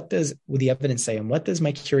 and what does the evidence say, and what does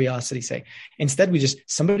my curiosity say? Instead,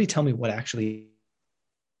 somebody tell me what actually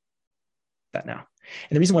that now.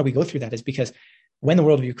 And the reason why we go through that is because when the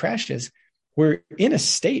worldview crashes, we're in a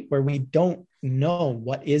state where we don't know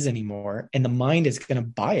what is anymore. And the mind is going to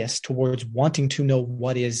bias towards wanting to know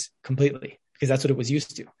what is completely, because that's what it was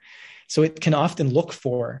used to. So it can often look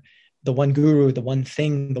for the one guru, the one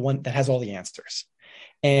thing, the one that has all the answers.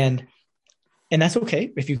 And that's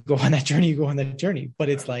okay. If you go on that journey, you go on that journey. But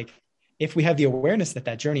it's like, if we have the awareness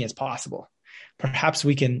that journey is possible, perhaps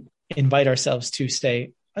we can invite ourselves to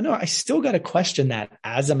say, oh, no, I still got to question that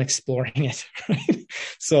as I'm exploring it. Right?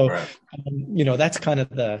 So, right. That's kind of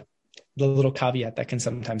the little caveat that can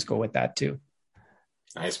sometimes go with that too.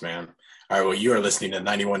 Nice, man. All right. Well, you are listening to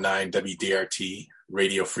 91.9 WDRT,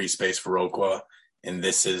 Radio Free Space for Viroqua. And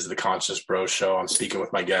this is the Conscious Bro Show. I'm speaking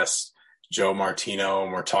with my guest, Joe Martino,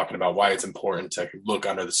 and we're talking about why it's important to look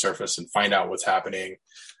under the surface and find out what's happening,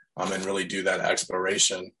 and really do that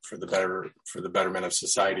exploration for the betterment of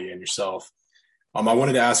society and yourself. I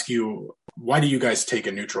wanted to ask you, why do you guys take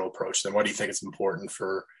a neutral approach? Then why do you think it's important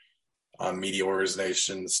for media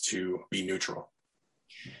organizations to be neutral?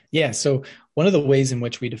 Yeah. So one of the ways in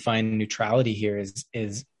which we define neutrality here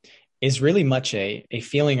is really much a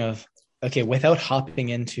feeling of, okay, without hopping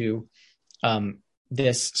into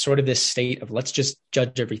this state of let's just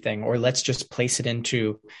judge everything, or let's just place it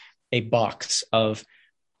into a box of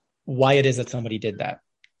why it is that somebody did that.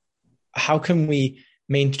 How can we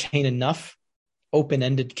maintain enough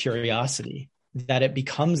open-ended curiosity that it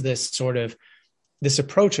becomes this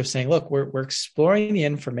approach of saying, look, we're exploring the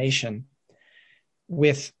information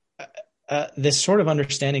with this sort of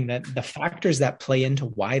understanding that the factors that play into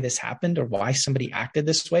why this happened or why somebody acted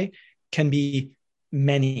this way can be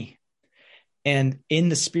many. And in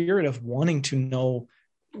the spirit of wanting to know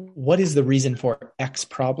what is the reason for X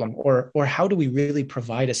problem, or how do we really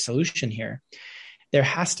provide a solution here,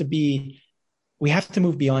 we have to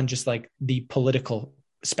move beyond just like the political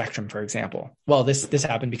spectrum, for example. Well, this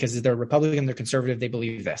happened because they're Republican, they're conservative, they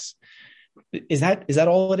believe this. Is that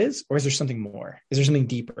all it is? Or is there something more? Is there something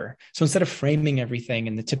deeper? So instead of framing everything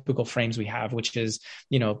in the typical frames we have, which is,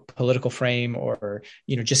 political frame, or,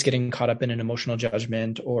 just getting caught up in an emotional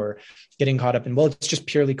judgment, or getting caught up in, well, it's just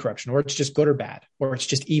purely corruption, or it's just good or bad, or it's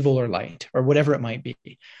just evil or light, or whatever it might be.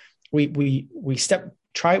 We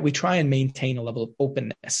try and maintain a level of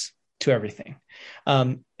openness to everything.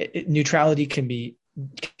 Neutrality can be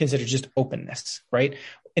considered just openness, right?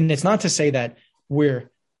 And it's not to say that we're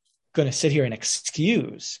going to sit here and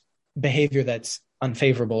excuse behavior that's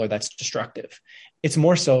unfavorable or that's destructive. It's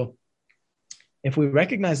more so, if we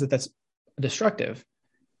recognize that that's destructive,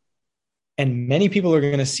 and many people are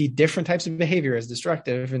going to see different types of behavior as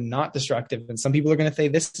destructive and not destructive, and some people are going to say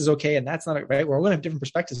this is okay and that's not right. We're all going to have different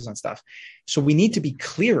perspectives on stuff. So we need to be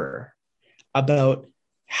clearer about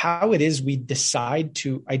how it is we decide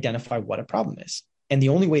to identify what a problem is. And the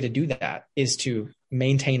only way to do that is to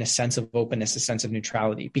maintain a sense of openness, a sense of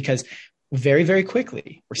neutrality, because very, very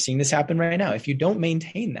quickly, we're seeing this happen right now. If you don't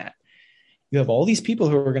maintain that, you have all these people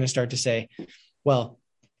who are going to start to say, well,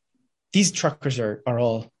 these truckers are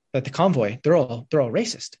all at the convoy. They're all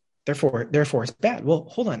racist. Therefore it's bad. Well,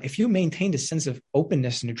 hold on. If you maintained a sense of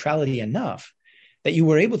openness and neutrality enough that you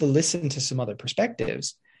were able to listen to some other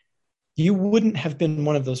perspectives, you wouldn't have been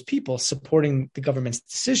one of those people supporting the government's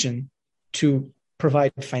decision to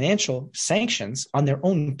provide financial sanctions on their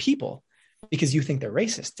own people because you think they're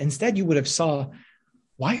racist. Instead, you would have saw,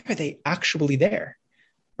 why are they actually there,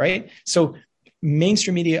 right? So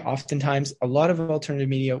mainstream media, oftentimes, a lot of alternative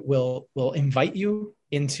media will invite you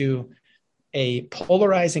into a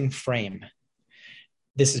polarizing frame.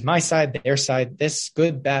 This is my side, their side, this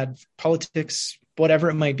good, bad, politics,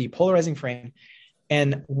 whatever it might be, polarizing frame.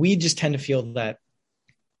 And we just tend to feel that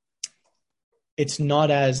it's not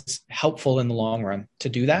as helpful in the long run to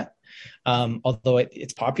do that. Although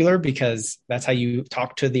it's popular because that's how you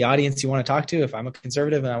talk to the audience you want to talk to. If I'm a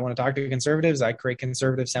conservative and I want to talk to conservatives, I create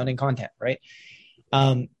conservative sounding content, right?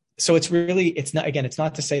 So it's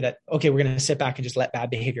not to say that, okay, we're going to sit back and just let bad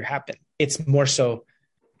behavior happen. It's more so,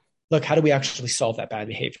 look, how do we actually solve that bad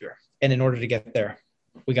behavior? And in order to get there,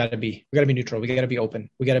 we got to be neutral. We got to be open.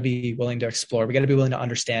 We got to be willing to explore. We got to be willing to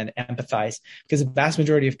understand, empathize, because the vast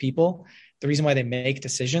majority of people, the reason why they make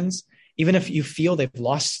decisions, even if you feel they've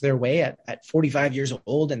lost their way at 45 years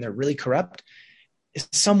old and they're really corrupt, is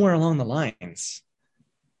somewhere along the lines,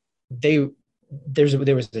 there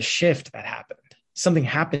was a shift that happened. Something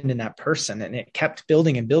happened in that person and it kept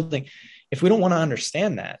building and building. If we don't want to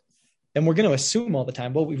understand that, then we're going to assume all the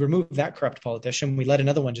time, well, we remove that corrupt politician, we let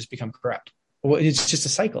another one just become corrupt. Well, it's just a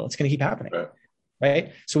cycle. It's going to keep happening.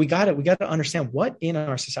 Right. So we got to understand what in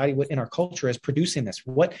our society, what in our culture is producing this.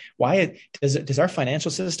 Why does our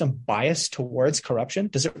financial system bias towards corruption?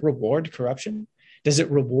 Does it reward corruption? Does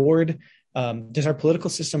our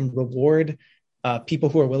political system reward people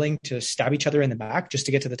who are willing to stab each other in the back just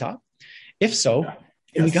to get to the top? If so,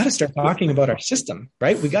 then we got to start talking about our system,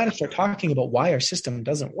 right? We got to start talking about why our system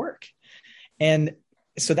doesn't work. And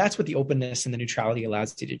so that's what the openness and the neutrality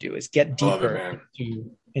allows you to do, is get deeper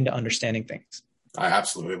into understanding things. I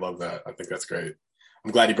absolutely love that. I think that's great.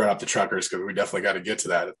 I'm glad you brought up the truckers, because we definitely got to get to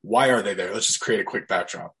that. Why are they there? Let's just create a quick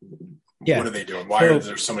backdrop. Yeah. What are they doing? Why are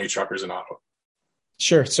there so many truckers in Ottawa?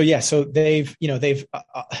 Sure. So they've the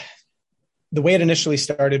way it initially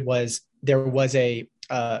started was there was a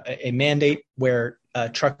mandate where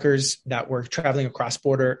truckers that were traveling across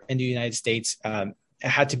border in the United States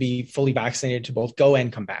had to be fully vaccinated to both go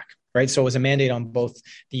and come back, right? So it was a mandate on both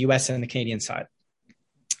the US and the Canadian side.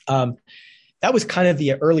 That was kind of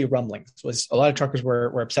the early rumblings. Was a lot of truckers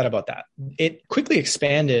were upset about that. It quickly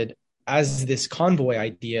expanded as this convoy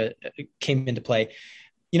idea came into play.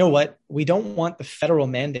 You know what? We don't want the federal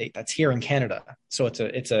mandate that's here in Canada. So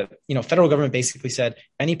it's a federal government basically said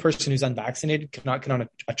any person who's unvaccinated cannot get on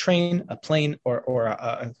a train, a plane, or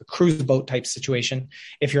a cruise boat type situation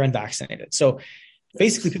if you're unvaccinated. So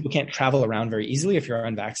basically people can't travel around very easily if you're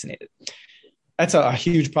unvaccinated. That's a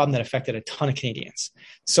huge problem that affected a ton of Canadians.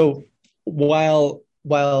 So while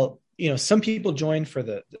some people joined for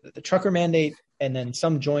the trucker mandate, and then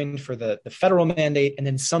some joined for the federal mandate, and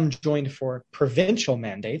then some joined for provincial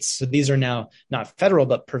mandates. So these are now not federal,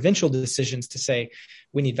 but provincial decisions to say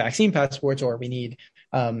we need vaccine passports, or we need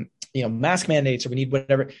mask mandates, or we need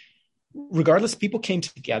whatever. Regardless, people came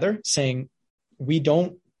together saying we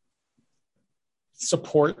don't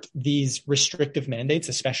support these restrictive mandates,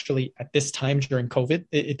 especially at this time during COVID.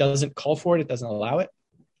 It doesn't call for it. It doesn't allow it.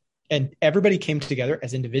 And everybody came together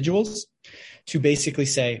as individuals to basically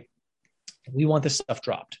say, we want this stuff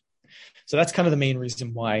dropped. So that's kind of the main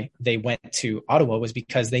reason why they went to Ottawa, was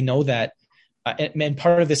because they know that and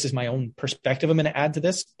part of this is my own perspective I'm going to add to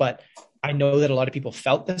this, but I know that a lot of people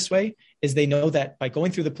felt this way, is they know that by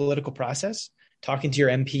going through the political process, talking to your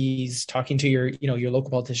MPs, talking to your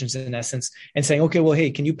local politicians in essence, and saying, okay, well,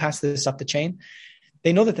 hey, can you pass this up the chain?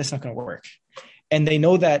 They know that that's not going to work. And they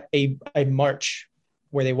know that a march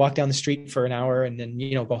where they walk down the street for an hour and then,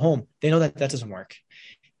 go home, they know that that doesn't work.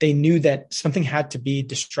 They knew that something had to be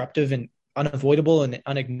disruptive and unavoidable and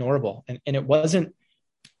unignorable. And it wasn't,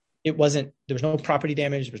 there was no property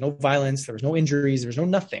damage, there was no violence, there was no injuries, there was no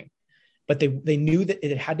nothing. But they knew that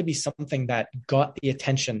it had to be something that got the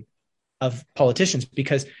attention of politicians,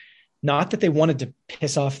 because not that they wanted to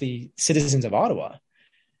piss off the citizens of Ottawa.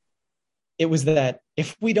 It was that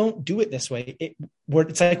if we don't do it this way,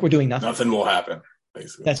 it's like we're doing nothing. Nothing will happen,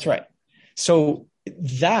 basically. That's right. So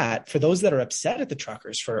that, for those that are upset at the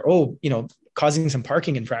truckers for, causing some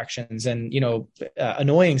parking infractions and,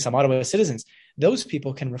 annoying some Ottawa citizens, those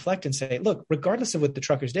people can reflect and say, look, regardless of what the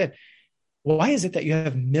truckers did, why is it that you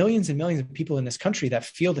have millions and millions of people in this country that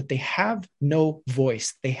feel that they have no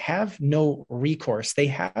voice, they have no recourse, they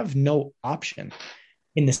have no option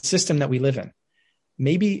in the system that we live in?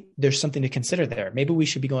 Maybe there's something to consider there. Maybe we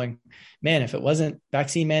should be going, man, if it wasn't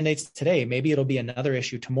vaccine mandates today, maybe it'll be another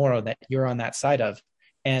issue tomorrow that you're on that side of.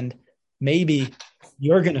 And maybe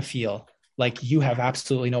you're going to feel like you have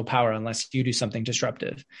absolutely no power unless you do something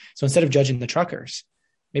disruptive. So instead of judging the truckers,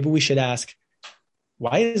 maybe we should ask,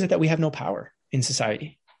 why is it that we have no power in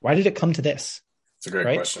society? Why did it come to this? It's a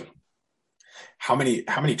great question. How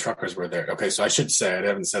many truckers were there? Okay, so I should say, I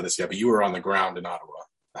haven't said this yet, but you were on the ground in Ottawa.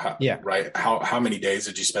 Yeah. Right. How many days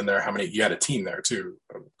did you spend there? You had a team there too,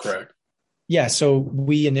 correct? Yeah. So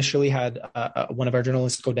we initially had one of our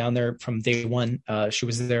journalists go down there from day one. She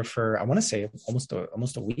was there for, I want to say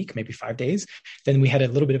almost a week, maybe 5 days. Then we had a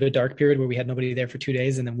little bit of a dark period where we had nobody there for 2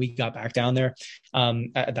 days. And then we got back down there.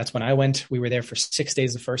 That's when I went. We were there for 6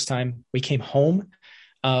 days the first time. We came home.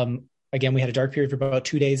 Again, we had a dark period for about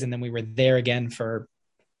 2 days. And then we were there again for,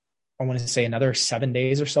 I want to say, another 7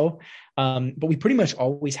 days or so. But we pretty much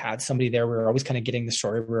always had somebody there. We were always kind of getting the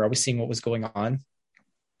story. We were always seeing what was going on.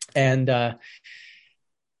 And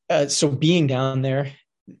so being down there,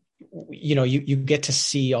 you get to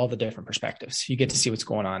see all the different perspectives. You get to see what's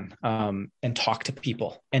going on, and talk to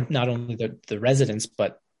people, and not only the residents,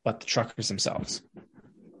 but the truckers themselves.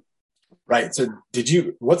 Right. So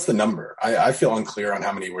what's the number? I feel unclear on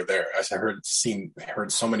how many were there. I heard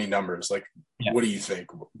so many numbers. Like, yeah. What do you think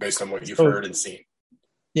based on what you've heard and seen?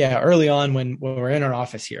 Yeah, early on when we're in our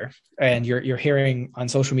office here and you're hearing on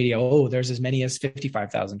social media, oh, there's as many as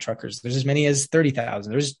 55,000 truckers. There's as many as 30,000.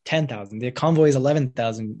 There's 10,000. The convoy is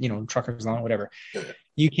 11,000, truckers on, whatever.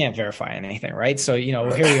 You can't verify anything, right? So, here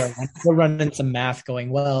we are. We're running some math going,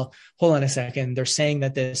 well, hold on a second. They're saying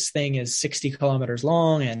that this thing is 60 kilometers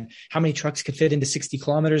long, and how many trucks could fit into 60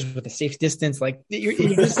 kilometers with a safe distance? Like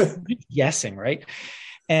you're just guessing, right?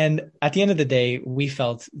 And at the end of the day, we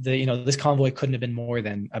felt that, this convoy couldn't have been more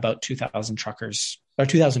than about 2,000 truckers or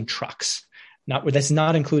 2,000 trucks. That's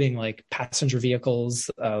not including like passenger vehicles,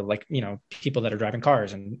 people that are driving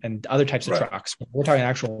cars and other types of trucks. We're talking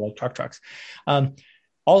actual like trucks.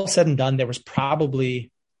 All said and done, there was probably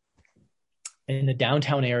in the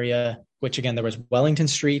downtown area, which again, there was Wellington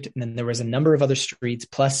Street, and then there was a number of other streets,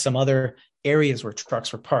 plus some other areas where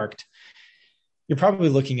trucks were parked. You're probably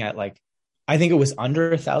looking at I think it was under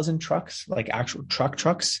 1,000 trucks, like actual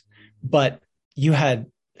trucks, but you had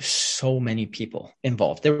so many people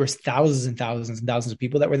involved. There was thousands and thousands and thousands of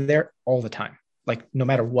people that were there all the time. Like no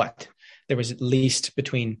matter what, there was at least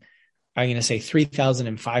between, I'm going to say 3,000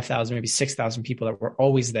 and 5,000, maybe 6,000 people that were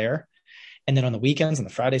always there. And then on the weekends, on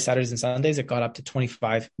the Fridays, Saturdays, and Sundays, it got up to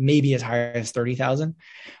 25, maybe as high as 30,000.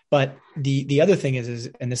 But the other thing is,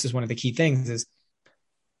 and this is one of the key things, is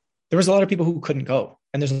there was a lot of people who couldn't go.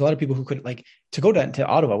 And there's a lot of people who couldn't, to go to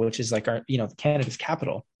Ottawa, which is like our, Canada's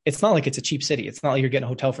capital. It's not like it's a cheap city. It's not like you're getting a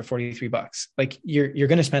hotel for $43. Like you're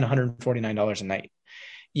going to spend $149 a night.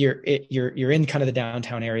 You're in kind of the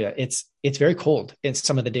downtown area. It's very cold in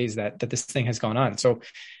some of the days that this thing has gone on. So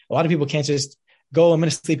a lot of people can't just go, I'm going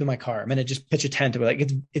to sleep in my car. I'm going to just pitch a tent.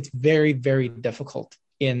 It's very, very difficult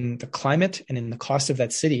in the climate and in the cost of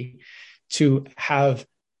that city to have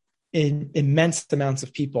immense amounts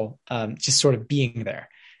of people just sort of being there.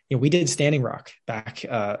 We did Standing Rock back,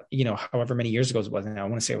 however many years ago it was. Now I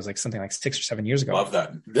want to say it was something like 6 or 7 years ago. Love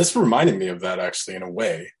that. This reminded me of that actually in a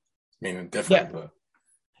way. I mean, different. Yeah. But...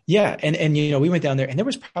 yeah. And we went down there and there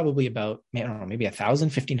was probably about, I don't know, maybe 1,000,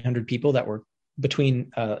 1,500 people that were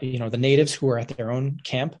between, the natives who were at their own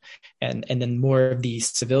camp and then more of the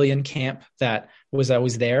civilian camp that was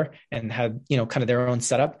always there and had, kind of their own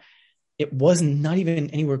setup. it was not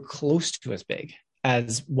even anywhere close to as big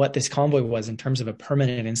as what this convoy was in terms of a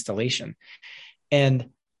permanent installation. And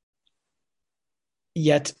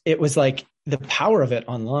yet it was like the power of it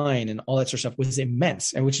online and all that sort of stuff was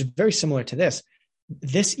immense, and which is very similar to this.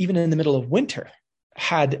 This, even in the middle of winter,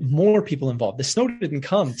 had more people involved. The snow didn't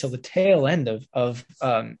come till the tail end of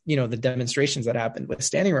the demonstrations that happened with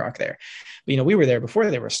Standing Rock there. But, we were there before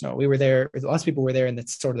there was snow. We were there. Lots of people were there in the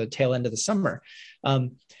sort of the tail end of the summer.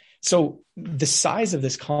 So the size of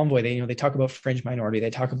this convoy, they talk about fringe minority.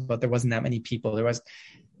 They talk about there wasn't that many people. There was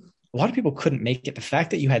a lot of people couldn't make it. The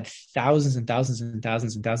fact that you had thousands and thousands and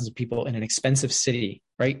thousands and thousands of people in an expensive city,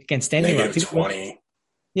 right? Again, Standing Rock.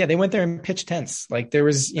 Yeah, they went there and pitched tents. Like there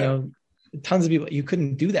was, tons of people. You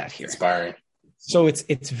couldn't do that here. Inspiring. So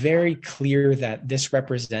it's very clear that this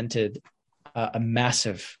represented a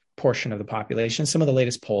massive portion of the population. Some of the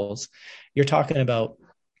latest polls, you're talking about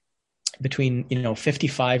between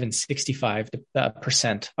 55 and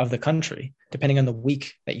 65% of the country, depending on the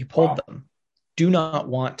week that you polled them, do not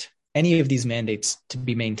want any of these mandates to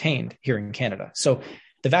be maintained here in Canada. So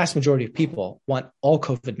the vast majority of people want all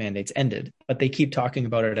COVID mandates ended, but they keep talking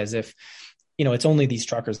about it as if, it's only these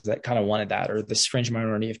truckers that kind of wanted that, or this fringe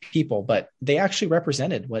minority of people, but they actually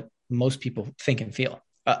represented what most people think and feel.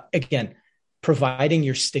 Again, providing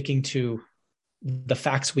you're sticking to the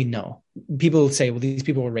facts we know. People would say, well, these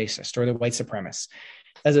people were racist or they're white supremacists.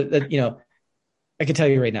 I can tell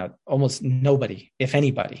you right now, almost nobody, if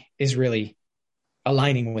anybody, is really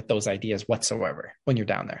aligning with those ideas whatsoever when you're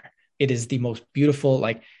down there. It is the most beautiful,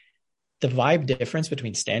 like the vibe difference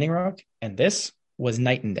between Standing Rock and this was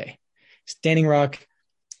night and day. Standing Rock,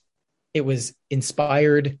 it was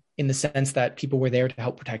inspired in the sense that people were there to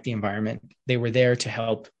help protect the environment. They were there to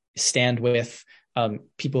help stand with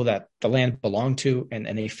people that the land belonged to, and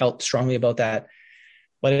they felt strongly about that.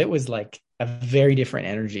 But it was like a very different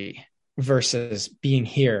energy versus being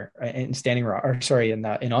here in Standing Rock,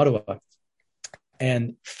 in Ottawa,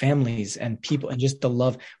 and families and people and just the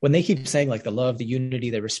love. When they keep saying like the love, the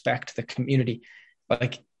unity, the respect, the community,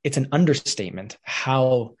 like it's an understatement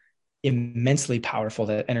how immensely powerful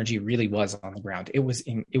that energy really was on the ground. It was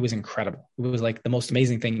incredible. It was like the most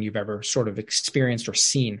amazing thing you've ever sort of experienced or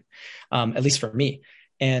seen, at least for me.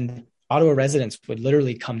 And Ottawa residents would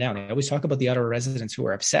literally come down. They always talk about the Ottawa residents who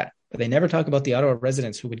were upset, but they never talk about the Ottawa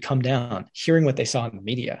residents who would come down, hearing what they saw in the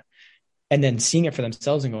media, and then seeing it for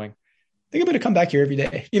themselves and going, I think I'm going to come back here every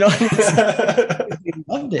day. They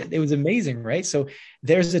loved it. It was amazing, right? So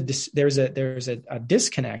there's a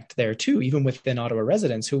disconnect there too, even within Ottawa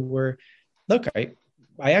residents who were, look, I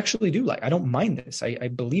actually do I don't mind this. I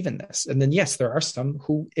believe in this. And then yes, there are some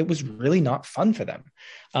who it was really not fun for them.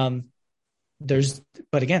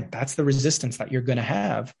 But again, that's the resistance that you're going to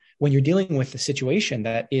have when you're dealing with a situation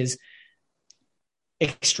that is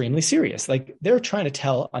extremely serious. Like they're trying to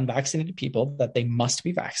tell unvaccinated people that they must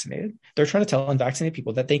be vaccinated. They're trying to tell unvaccinated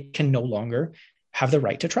people that they can no longer have the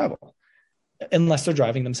right to travel unless they're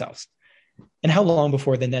driving themselves. And how long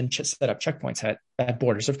before they then set up checkpoints at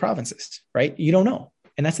borders of provinces, right? You don't know.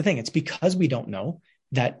 And that's the thing. It's because we don't know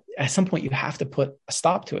that at some point you have to put a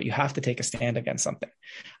stop to it. You have to take a stand against something,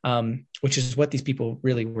 which is what these people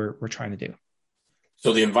really were trying to do.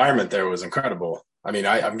 So the environment there was incredible. I mean,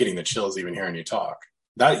 I'm getting the chills even hearing you talk.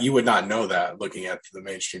 That you would not know that looking at the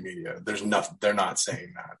mainstream media. There's nothing. They're not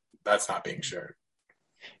saying that. That's not being shared.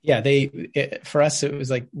 Yeah, for us, it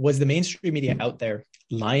was like, was the mainstream media out there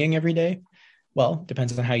lying every day? Well,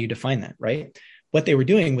 depends on how you define that, right? What they were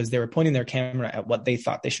doing was they were pointing their camera at what they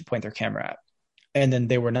thought they should point their camera at. And then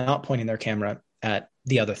they were not pointing their camera at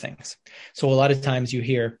the other things. So a lot of times you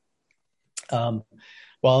hear, there's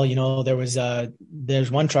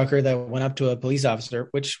one trucker that went up to a police officer,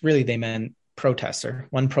 which really they meant protester.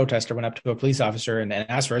 One protester went up to a police officer and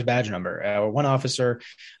asked for his badge number. Or one officer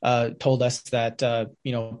told us that,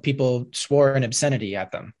 people swore an obscenity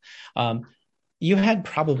at them. You had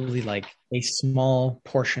probably like a small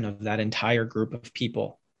portion of that entire group of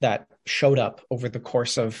people that showed up over the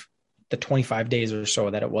course of the 25 days or so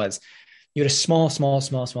that it was. You had a small,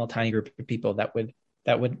 tiny group of people that would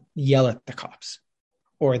yell at the cops,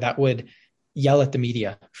 or that would yell at the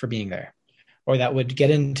media for being there, or that would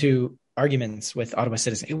get into arguments with Ottawa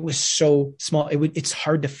citizens. It was so small. It's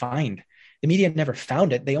hard to find. The media never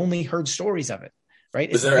found it. They only heard stories of it,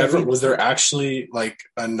 right? Was there actually like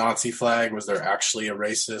a Nazi flag? Was there actually a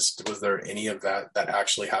racist? Was there any of that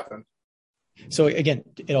actually happened? So again,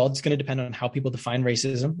 it's going to depend on how people define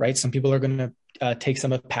racism, right? Some people are going to take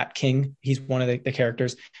some of Pat King. He's one of the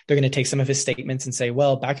characters. They're going to take some of his statements and say,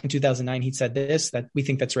 well, back in 2009, he said this, that we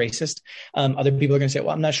think that's racist. Other people are going to say,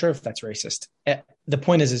 well, I'm not sure if that's racist. The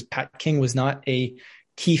point is Pat King was not a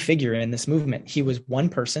key figure in this movement. He was one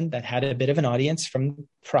person that had a bit of an audience from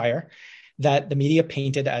prior that the media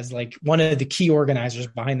painted as like one of the key organizers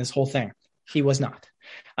behind this whole thing. He was not.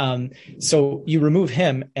 So you remove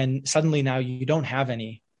him, and suddenly now you don't have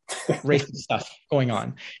any racist stuff going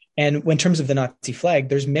on. And in terms of the Nazi flag,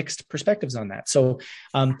 there's mixed perspectives on that. So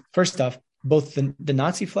first off, both the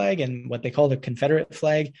Nazi flag and what they call the Confederate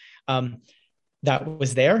flag, that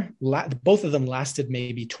was there, both of them lasted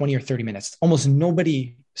maybe 20 or 30 minutes. Almost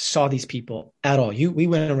nobody saw these people at all. We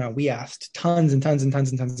went around, we asked tons and tons and tons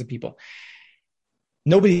and tons of people.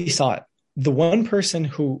 Nobody saw it. The one person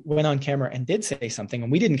who went on camera and did say something,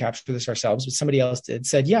 and we didn't capture this ourselves, but somebody else did,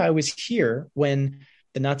 said, yeah, I was here when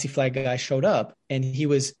the Nazi flag guy showed up, and he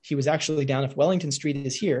was actually down, if Wellington Street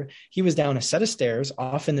is here, he was down a set of stairs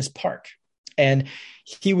off in this park. And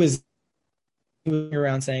he was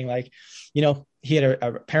around saying, like, you know,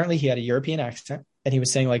 apparently he had a European accent, and he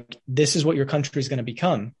was saying, like, this is what your country is going to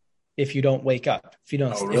become if you don't wake up. If you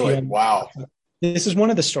don't. Oh, really? Wow. This is one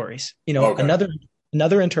of the stories. You know, okay.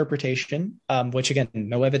 Another interpretation, which again,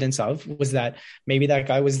 no evidence of, was that maybe that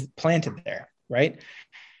guy was planted there, right?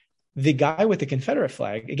 The guy with the Confederate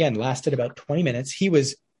flag, again, lasted about 20 minutes. He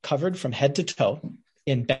was covered from head to toe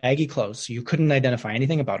in baggy clothes, so you couldn't identify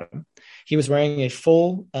anything about him. He was wearing a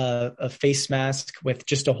full a face mask with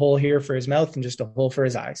just a hole here for his mouth and just a hole for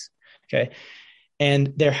his eyes. Okay.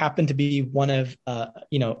 And there happened to be one of,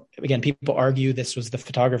 again, people argue this was the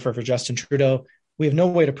photographer for Justin Trudeau. We have no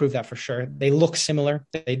way to prove that for sure. They look similar,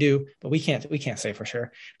 they do, but we can't say for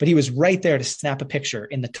sure. But he was right there to snap a picture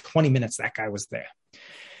in the 20 minutes that guy was there.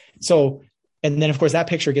 So, and then of course that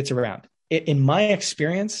picture gets around. In my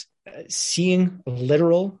experience, seeing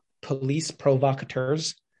literal police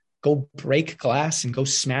provocateurs go break glass and go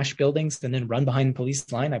smash buildings and then run behind the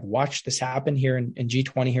police line. I've watched this happen here in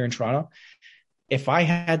G20 here in Toronto. If I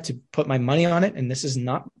had to put my money on it, and this is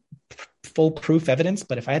not foolproof evidence,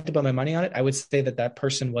 but if I had to put my money on it, I would say that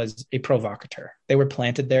person was a provocateur. They were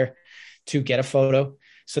planted there to get a photo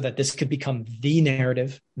so that this could become the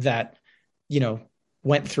narrative that, you know,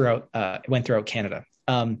 went throughout Canada.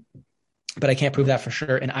 But I can't prove that for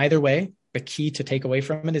sure. And either way, the key to take away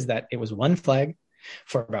from it is that it was one flag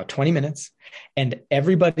for about 20 minutes. And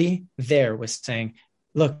everybody there was saying,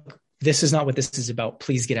 look, this is not what this is about.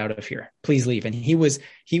 Please get out of here. Please leave. And he was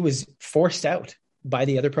forced out by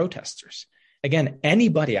the other protesters. Again,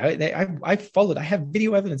 anybody, I followed, I have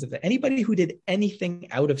video evidence of that. Anybody who did anything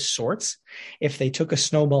out of sorts, if they took a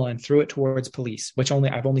snowball and threw it towards police, which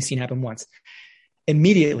I've only seen happen once,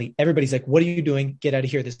 immediately everybody's like, what are you doing? Get out of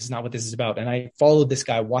here. This is not what this is about. And I followed this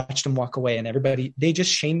guy, watched him walk away, and they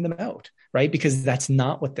just shamed them out, right? Because that's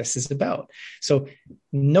not what this is about. So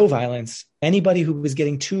no violence. Anybody who was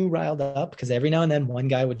getting too riled up, because every now and then one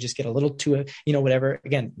guy would just get a little too, whatever,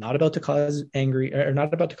 again, not about to cause angry or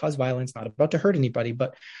not about to cause violence, not about to hurt anybody,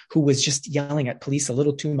 but who was just yelling at police a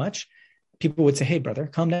little too much. People would say, hey, brother,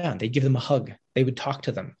 calm down. They'd give them a hug. They would talk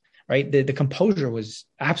to them. Right. The composure was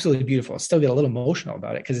absolutely beautiful. I still get a little emotional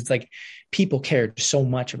about it because it's like people cared so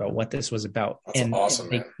much about what this was about. That's and awesome.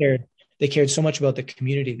 They cared so much about the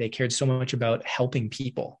community. They cared so much about helping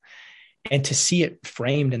people. And to see it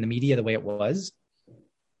framed in the media the way it was,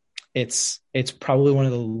 it's probably one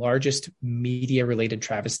of the largest media related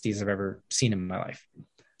travesties I've ever seen in my life.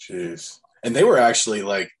 Jeez. And they were actually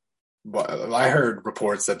like, I heard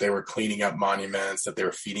reports that they were cleaning up monuments, that they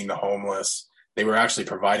were feeding the homeless. They were actually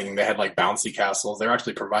they had like bouncy castles. They're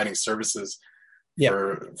actually providing services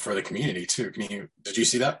for the community too. Did you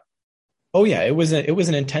see that? Oh yeah. It was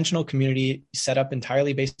an intentional community set up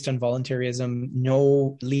entirely based on volunteerism.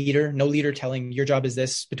 No leader telling your job is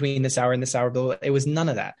this between this hour and this hour. It was none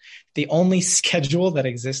of that. The only schedule that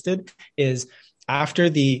existed is after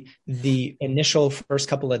the initial first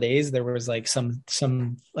couple of days, there was like some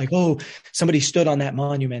like, oh, somebody stood on that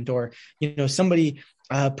monument, or, somebody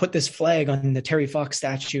put this flag on the Terry Fox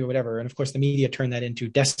statue or whatever. And of course the media turned that into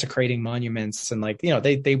desecrating monuments. And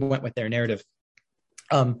they went with their narrative.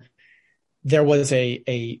 There was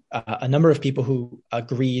a number of people who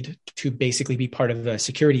agreed to basically be part of the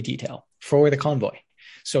security detail for the convoy.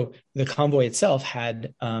 So the convoy itself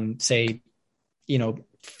had,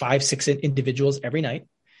 5-6 individuals every night.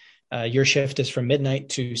 Your shift is from midnight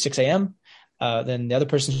to 6 a.m. Then the other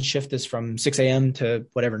person's shift is from 6 a.m. to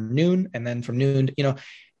whatever noon. And then from noon,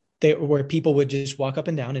 where people would just walk up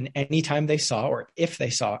and down, and anytime they saw, or if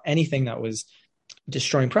they saw anything that was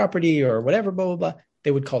destroying property or whatever, blah, blah, blah,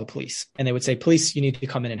 they would call the police, and they would say, police, you need to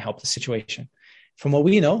come in and help the situation. From what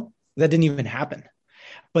we know, that didn't even happen.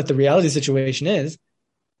 But the reality of the situation is,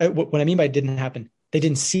 what I mean by it didn't happen, they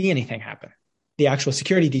didn't see anything happen. The actual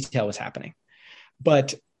security detail was happening.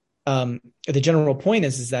 But the general point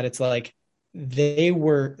is that it's like they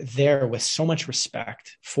were there with so much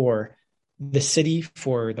respect for the city,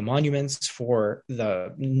 for the monuments, for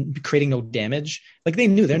the creating no damage. Like they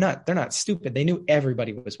knew they're not stupid. They knew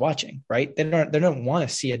everybody was watching, right? They don't want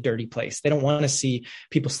to see a dirty place. They don't want to see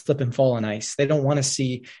people slip and fall on ice. They don't want to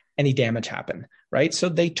see any damage happen, right? So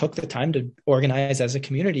they took the time to organize as a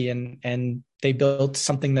community, and they built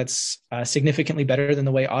something that's significantly better than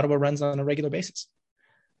the way Ottawa runs on a regular basis.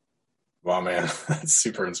 Wow, man, that's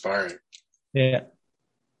super inspiring. Yeah.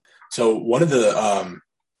 So one of the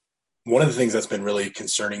things that's been really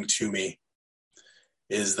concerning to me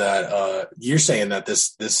is that you're saying that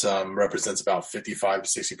this represents about 55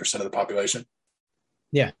 to 60% of the population.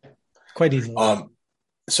 Yeah, quite easily.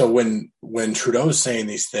 So when Trudeau's saying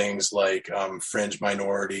these things like fringe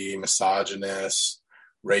minority, misogynist,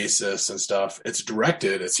 racist and stuff, it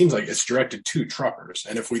seems like it's directed to truckers.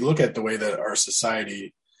 And if we look at the way that our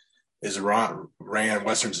society is ran,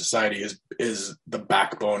 Western society is the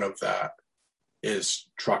backbone of that is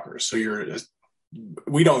truckers. So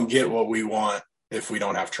we don't get what we want if we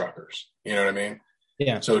don't have truckers. You know what I mean?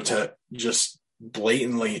 Yeah. So to just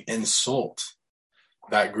blatantly insult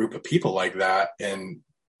that group of people like that and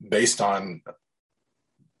based on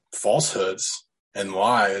falsehoods and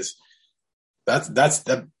lies, that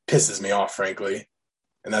pisses me off, frankly.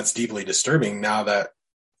 And that's deeply disturbing now that,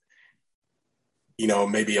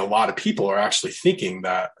 maybe a lot of people are actually thinking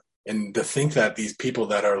that, and to think that these people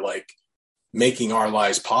that are like making our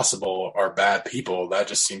lives possible are bad people, that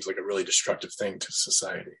just seems like a really destructive thing to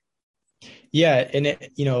society. Yeah. And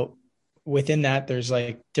within that, there's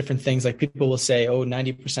like different things. Like people will say, oh,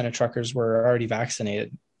 90% of truckers were already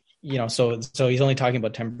vaccinated, so he's only talking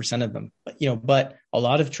about 10% of them, but a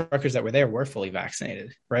lot of truckers that were there were fully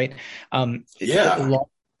vaccinated. Right.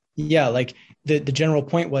 Yeah. Like the general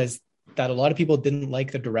point was that a lot of people didn't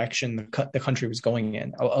like the direction the country was going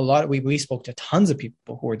in. We spoke to tons of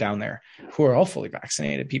people who were down there who are all fully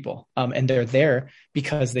vaccinated people. And they're there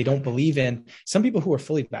because they don't believe in some people who are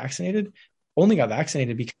fully vaccinated only got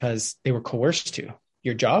vaccinated because they were coerced to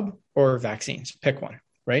your job or vaccines, pick one.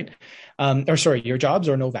 Right. Your jobs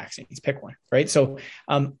or no vaccines, pick one. Right. So,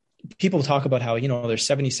 people talk about how, there's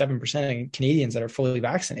 77% of Canadians that are fully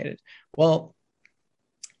vaccinated. Well,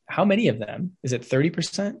 how many of them? Is it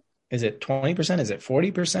 30%? Is it 20%? Is it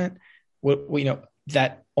 40%?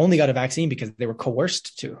 That only got a vaccine because they were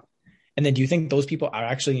coerced to. And then do you think those people are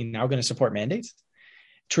actually now going to support mandates?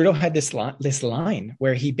 Trudeau had this line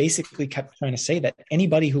where he basically kept trying to say that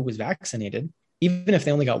anybody who was vaccinated, even if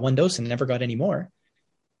they only got one dose and never got any more,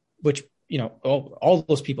 which, all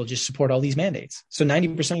those people just support all these mandates. So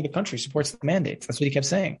 90% of the country supports the mandates. That's what he kept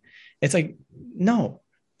saying. It's like, no,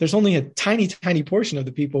 there's only a tiny, tiny portion of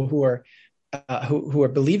the people who are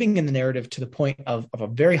believing in the narrative to the point of a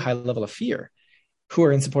very high level of fear, who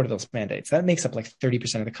are in support of those mandates. That makes up like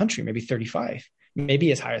 30% of the country, maybe 35,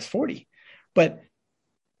 maybe as high as 40. But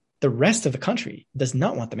the rest of the country does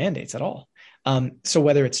not want the mandates at all. So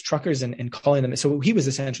whether it's truckers and calling them, so he was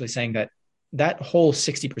essentially saying that whole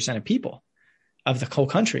 60% of people of the whole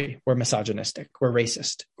country were misogynistic, were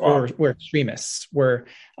racist, or were extremists,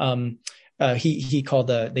 he called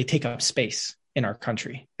they take up space in our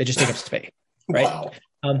country. They just take up space. Right. Wow.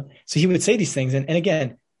 So he would say these things. And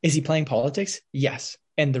again, is he playing politics? Yes.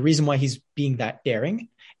 And the reason why he's being that daring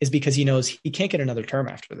is because he knows he can't get another term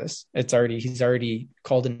after this. He's already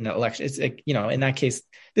called in an election. It's like, in that case,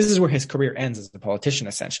 this is where his career ends as a politician,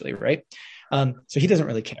 essentially. Right. So he doesn't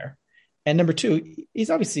really care. And number two,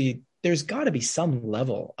 there's got to be some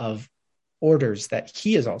level of orders that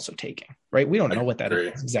he is also taking, right? We don't know what that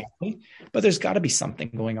is exactly, but there's got to be something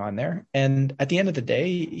going on there. And at the end of the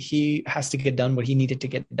day, he has to get done what he needed to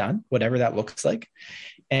get done, whatever that looks like.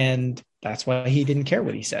 And that's why he didn't care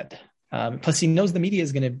what he said. Plus, he knows the media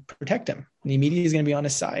is going to protect him. The media is going to be on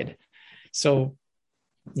his side. So,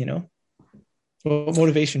 what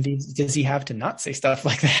motivation does he have to not say stuff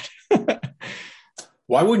like that?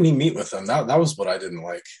 Why wouldn't he meet with them? That was what I didn't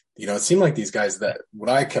like. It seemed like these guys that what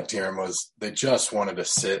I kept hearing was they just wanted to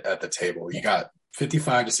sit at the table. You got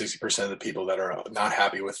 55 to 60% of the people that are not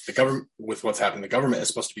happy with the government, with what's happening. The government is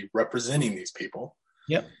supposed to be representing these people.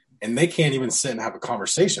 Yep. And they can't even sit and have a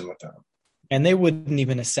conversation with them. And they wouldn't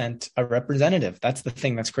even have sent a representative. That's the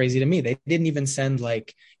thing that's crazy to me. They didn't even send,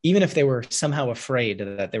 even if they were somehow afraid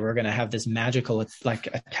that they were going to have this magical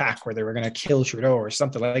attack where they were going to kill Trudeau or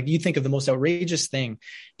something. You think of the most outrageous thing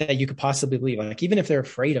that you could possibly believe. Even if they're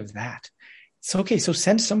afraid of that, it's okay. So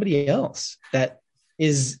send somebody else that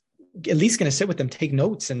is at least going to sit with them, take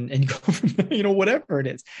notes and go from, whatever it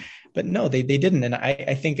is. But no, they didn't. And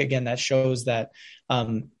I think, again, that shows that,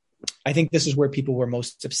 I think this is where people were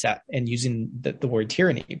most upset and using the word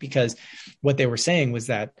tyranny, because what they were saying was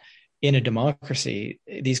that in a democracy,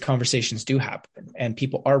 these conversations do happen and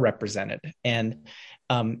people are represented. And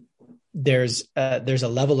there's a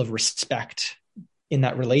level of respect in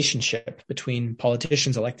that relationship between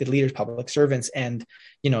politicians, elected leaders, public servants, and,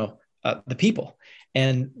 the people.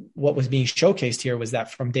 And what was being showcased here was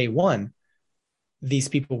that from day one, these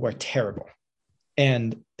people were terrible.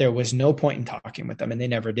 And there was no point in talking with them, and they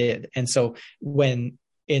never did. And so when,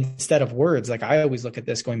 instead of words, like I always look at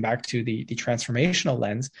this going back to the transformational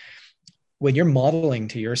lens, when you're modeling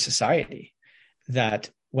to your society that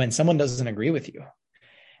when someone doesn't agree with you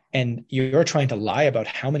and you're trying to lie about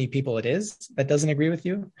how many people it is that doesn't agree with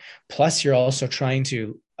you, plus you're also trying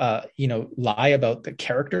to lie about the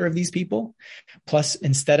character of these people. Plus,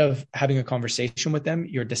 instead of having a conversation with them,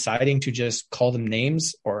 you're deciding to just call them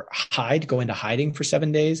names or go into hiding for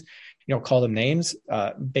 7 days, call them names,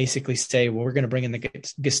 basically say, well, we're going to bring in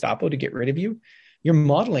the Gestapo to get rid of you. You're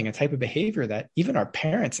modeling a type of behavior that even our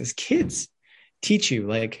parents as kids teach you,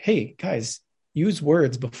 like, hey, guys, use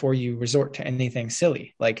words before you resort to anything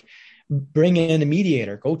silly. Like, bring in a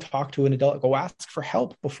mediator, go talk to an adult, go ask for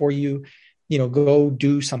help before you go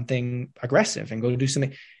do something aggressive and go do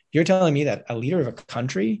something. You're telling me that a leader of a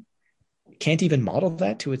country can't even model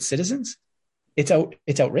that to its citizens? It's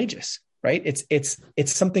outrageous, right? It's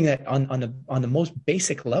something that on the most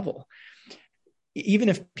basic level, even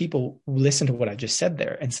if people listen to what I just said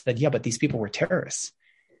there and said, yeah, but these people were terrorists.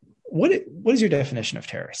 What is your definition of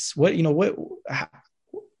terrorists? What did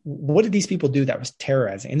these people do that was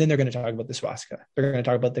terrorizing? And then they're going to talk about the swastika. They're going to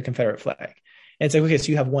talk about the Confederate flag. And it's like, okay,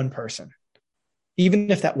 so you have one person.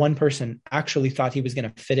 Even if that one person actually thought he was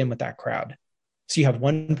going to fit in with that crowd. So you have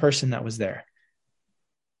one person that was there.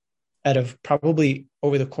 Out of probably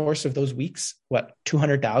over the course of those weeks,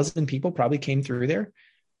 200,000 people probably came through there.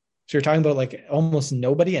 So you're talking about like almost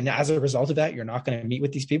nobody. And as a result of that, you're not going to meet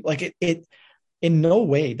with these people. Like it in no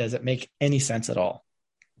way does it make any sense at all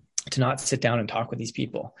to not sit down and talk with these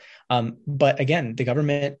people. But again, the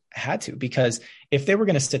government had to, because if they were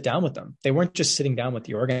going to sit down with them, they weren't just sitting down with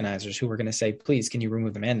the organizers who were going to say, please, can you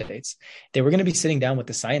remove the mandates? They were going to be sitting down with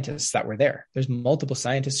the scientists that were there. There's multiple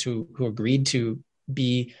scientists who agreed to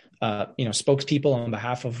be, spokespeople on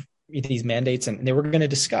behalf of these mandates. And they were going to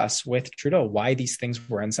discuss with Trudeau why these things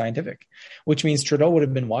were unscientific, which means Trudeau would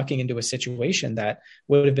have been walking into a situation that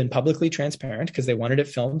would have been publicly transparent because they wanted it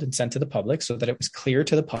filmed and sent to the public so that it was clear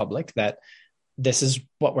to the public that this is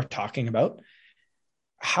what we're talking about.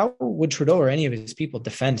 How would Trudeau or any of his people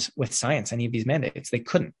defend with science any of these mandates? They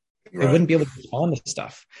couldn't. Right. They wouldn't be able to respond to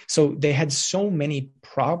stuff. So they had so many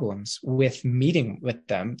problems with meeting with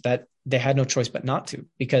them that they had no choice but not to,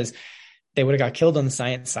 because they would have got killed on the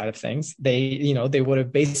science side of things. They would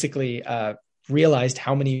have basically realized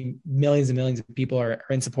how many millions and millions of people are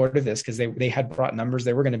in support of this, because they had brought numbers.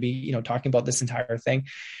 They were going to be, talking about this entire thing,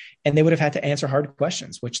 and they would have had to answer hard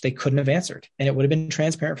questions, which they couldn't have answered. And it would have been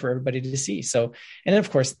transparent for everybody to see. So, and then of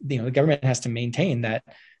course, the government has to maintain that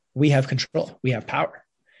we have control, we have power.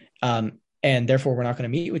 And therefore we're not going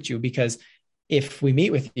to meet with you, because if we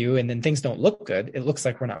meet with you and then things don't look good, it looks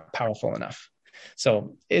like we're not powerful enough.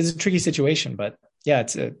 So it's a tricky situation, but yeah,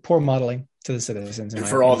 it's a poor modeling to the citizens. And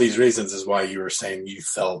for all these reasons is why you were saying you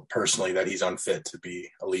felt personally that he's unfit to be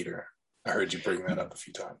a leader. I heard you bring that up a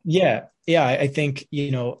few times. Yeah. I think,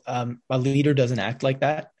 a leader doesn't act like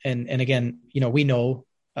that. And again, we know,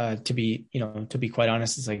 to be quite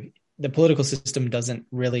honest, it's like the political system doesn't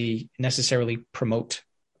really necessarily promote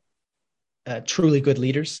truly good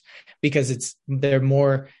leaders, because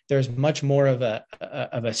there's much more of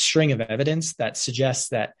a string of evidence that suggests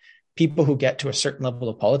that people who get to a certain level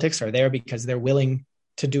of politics are there because they're willing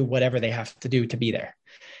to do whatever they have to do to be there.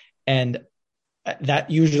 And that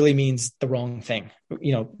usually means the wrong thing,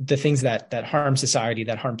 the things that harm society,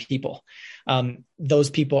 that harm people. Those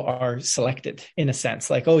people are selected in a sense,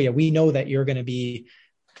 like, oh yeah, we know that you're going to be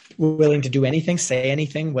willing to do anything, say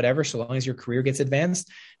anything, whatever, so long as your career gets advanced.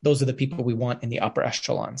 Those are the people we want in the upper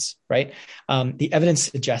echelons, right? The evidence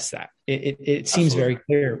suggests that. It seems very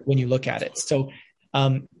clear when you look at it. So,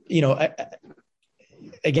 again,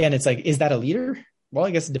 it's like, is that a leader? Well,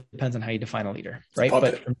 I guess it depends on how you define a leader, right?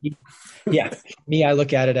 But for me, I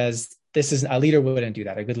look at it as, this is a leader wouldn't do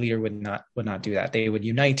that. A good leader would not do that. They would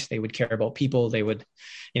unite. They would care about people. They would,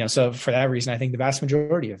 so for that reason, I think the vast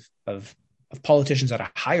majority of politicians at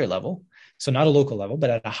a higher level, so not a local level, but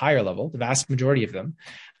at a higher level, the vast majority of them,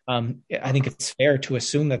 I think it's fair to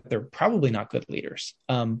assume that they're probably not good leaders,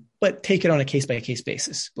 but take it on a case-by-case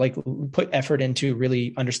basis, like put effort into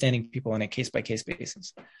really understanding people on a case-by-case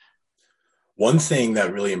basis. One thing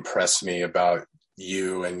that really impressed me about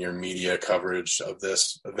you and your media coverage of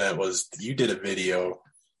this event was you did a video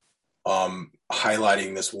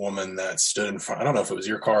highlighting this woman that stood in front. I don't know if it was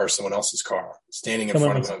your car or someone else's car, standing in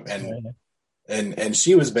front of him, and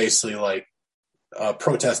she was basically like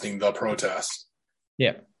protesting the protest.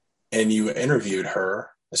 Yeah. And you interviewed her.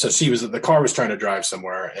 So the car was trying to drive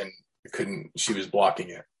somewhere and she was blocking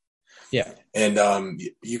it. Yeah. And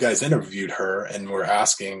you guys interviewed her and were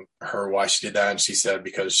asking her why she did that. And she said,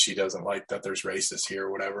 because she doesn't like that there's racists here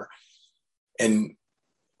or whatever. And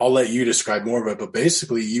I'll let you describe more of it, but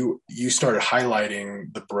basically you started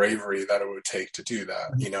highlighting the bravery that it would take to do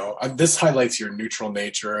that. You know, this highlights your neutral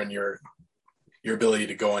nature and your ability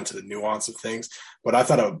to go into the nuance of things. But I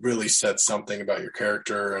thought it really said something about your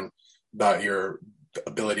character and about your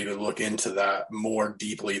ability to look into that more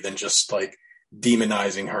deeply than just like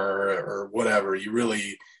demonizing her or whatever. You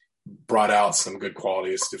really brought out some good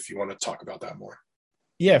qualities if you want to talk about that more.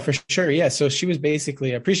 Yeah, for sure. Yeah. So she was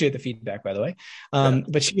basically, I appreciate the feedback, by the way.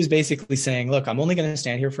 But she was basically saying, look, I'm only going to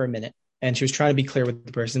stand here for a minute. And she was trying to be clear with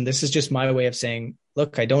the person. This is just my way of saying,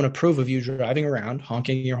 look, I don't approve of you driving around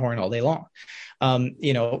honking your horn all day long.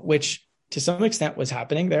 Which to some extent was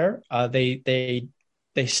happening there.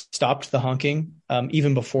 They stopped the honking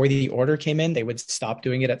even before the order came in. They would stop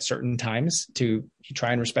doing it at certain times to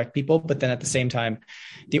try and respect people. But then at the same time,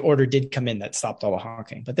 the order did come in that stopped all the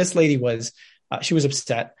honking. But this lady she was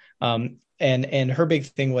upset. And her big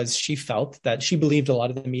thing was she felt that she believed a lot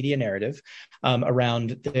of the media narrative around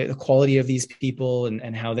the quality of these people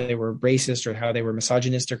and how they were racist or how they were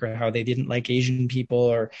misogynistic or how they didn't like Asian people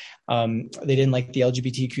or they didn't like the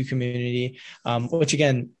LGBTQ community, which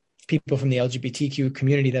again, people from the LGBTQ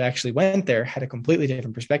community that actually went there had a completely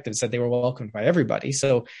different perspective, said they were welcomed by everybody.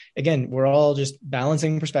 So again, we're all just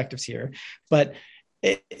balancing perspectives here. But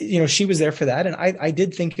she was there for that. And I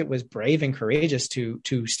did think it was brave and courageous to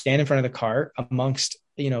stand in front of the car amongst,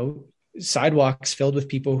 sidewalks filled with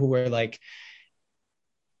people who were like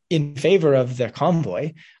in favor of the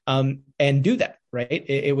convoy, and do that. Right.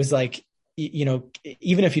 It was like,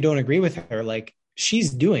 even if you don't agree with her, like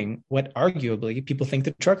she's doing what arguably people think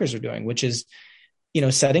the truckers are doing, which is,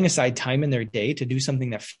 setting aside time in their day to do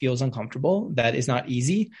something that feels uncomfortable, that is not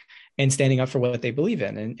easy, and standing up for what they believe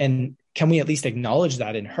in. And can we at least acknowledge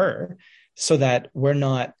that in her so that we're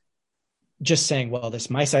not just saying, well, this is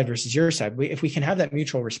my side versus your side. If we can have that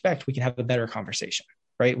mutual respect, we can have a better conversation,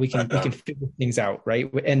 right? We can figure things out, right?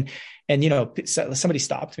 And somebody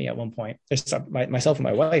stopped me at one point, myself and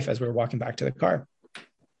my wife, as we were walking back to the car.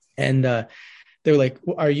 And they were like,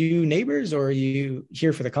 are you neighbors or are you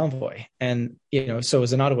here for the convoy? And, so it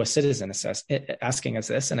was an Ottawa citizen asking us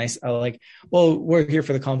this. And I like, well, we're here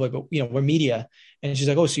for the convoy, but, we're media. And she's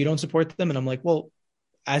like, oh, so you don't support them? And I'm like, well,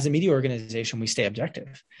 as a media organization, we stay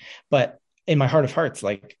objective. But in my heart of hearts,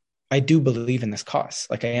 like, I do believe in this cause.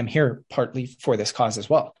 Like I am here partly for this cause as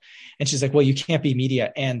well. And she's like, well, you can't be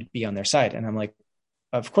media and be on their side. And I'm like,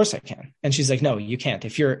 of course I can. And she's like, no, you can't.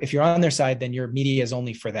 If you're on their side, then your media is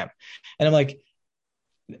only for them. And I'm like,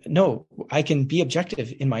 no, I can be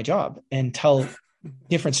objective in my job and tell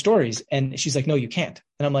different stories. And she's like, no, you can't.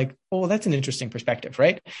 And I'm like, oh, well, that's an interesting perspective.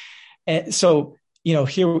 Right. And so,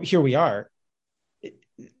 here we are.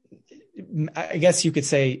 I guess you could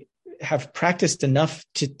say have practiced enough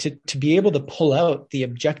to be able to pull out the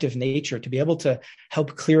objective nature, to be able to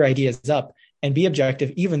help clear ideas up and be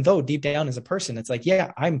objective, even though deep down as a person, it's like,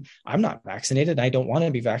 yeah, I'm not vaccinated. I don't want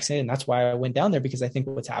to be vaccinated. And that's why I went down there, because I think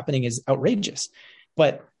what's happening is outrageous.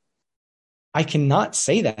 But I cannot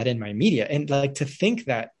say that in my media. And like to think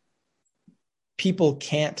that people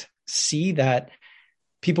can't see that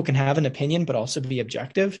people can have an opinion, but also be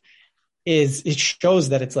objective it shows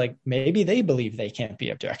that it's like, maybe they believe they can't be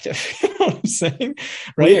objective. You know what I'm saying? Right.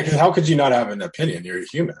 Well, yeah, because how could you not have an opinion? You're a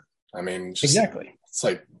human. I mean, exactly. It's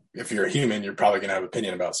like, if you're a human, you're probably going to have an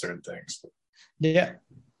opinion about certain things. Yeah.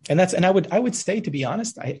 And I would say, to be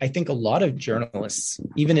honest, I think a lot of journalists,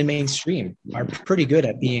 even in mainstream, are pretty good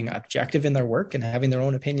at being objective in their work and having their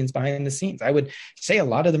own opinions behind the scenes. I would say a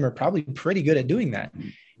lot of them are probably pretty good at doing that.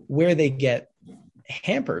 Where they get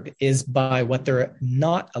hampered is by what they're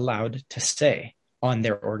not allowed to say on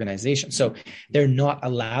their organization. So they're not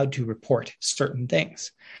allowed to report certain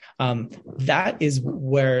things. That is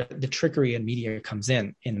where the trickery in media comes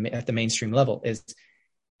in at the mainstream level. Is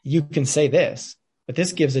you can say this, but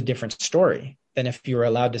this gives a different story than if you were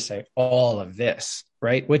allowed to say all of this,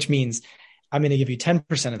 right? Which means I'm going to give you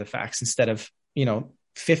 10% of the facts instead of,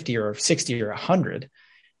 50 or 60 or 100.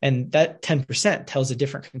 And that 10% tells a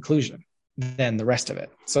different conclusion than the rest of it.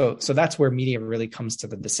 So that's where media really comes to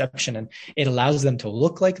the deception, and it allows them to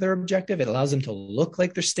look like they're objective. It allows them to look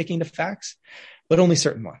like they're sticking to facts, but only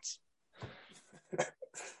certain ones.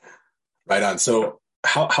 Right on. So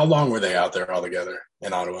how long were they out there all together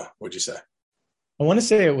in Ottawa, would you say? I want to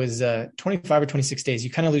say it was 25 or 26 days.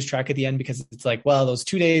 You kind of lose track at the end because it's like, well, those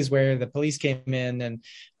 2 days where the police came in and,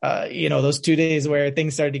 those 2 days where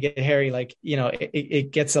things started to get hairy, like,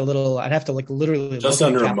 it gets a little, I'd have to like literally Just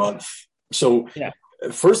look at under a month. So Yeah.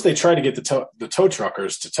 first they tried to get the tow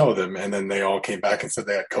truckers to tow them, and then they all came back and said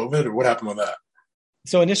they had COVID, or what happened with that?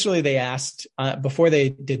 So initially they asked, before they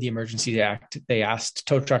did the emergency act, they asked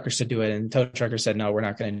tow truckers to do it. And tow truckers said, no, we're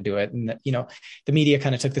not going to do it. And, the media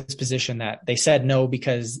kind of took this position that they said no,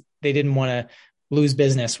 because they didn't want to lose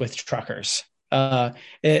business with truckers.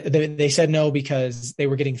 They said no because they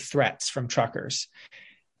were getting threats from truckers.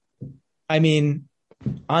 I mean,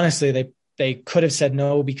 honestly, they could have said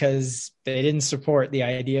no because they didn't support the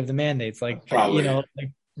idea of the mandates. Like, Probably.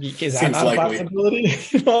 Is that Seems not likely. a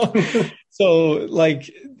possibility? So like,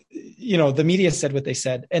 the media said what they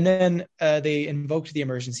said. And then they invoked the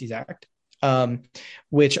Emergencies Act,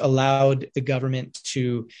 which allowed the government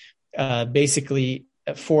to basically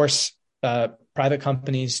force private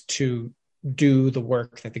companies to do the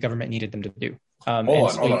work that the government needed them to do.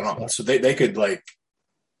 Hold on. So they could, like,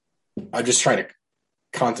 I'm just trying to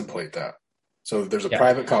contemplate that. So there's a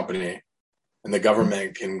private company and the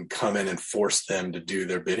government can come in and force them to do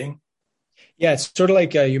their bidding. Yeah, it's sort of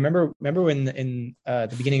like you remember when in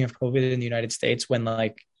the beginning of COVID in the United States, when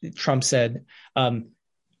like Trump said, Elon,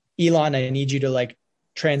 I need you to like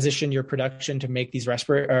transition your production to make these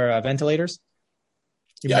ventilators.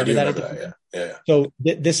 I do remember that. Yeah. So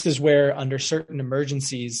this is where, under certain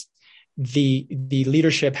emergencies, the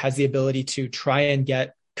leadership has the ability to try and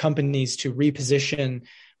get companies to reposition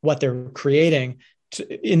what they're creating,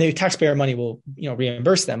 and the taxpayer money will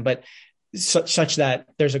reimburse them, but such that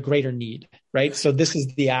there's a greater need, right? So this is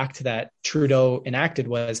the act that Trudeau enacted.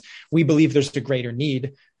 Was, we believe there's a greater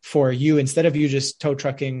need for you, instead of you just tow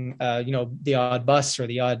trucking, the odd bus or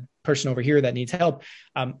the odd person over here that needs help.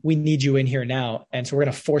 We need you in here now, and so we're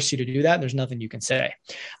going to force you to do that. And there's nothing you can say.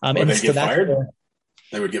 And they get fired.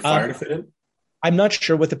 They would get fired if they did. I'm not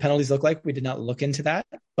sure what the penalties look like. We did not look into that,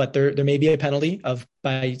 but there may be a penalty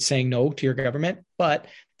by saying no to your government. But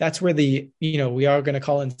that's where we are going to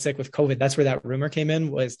call in sick with COVID. That's where that rumor came in,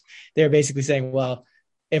 was they're basically saying, well,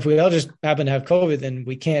 if we all just happen to have COVID, then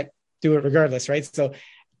we can't do it regardless. Right. So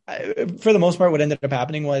for the most part, what ended up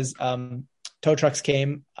happening was tow trucks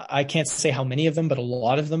came. I can't say how many of them, but a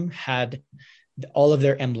lot of them had all of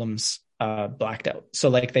their emblems blacked out. So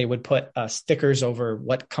like they would put stickers over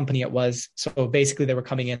what company it was. So basically they were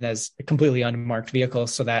coming in as a completely unmarked vehicle,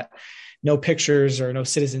 so that no pictures or no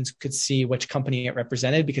citizens could see which company it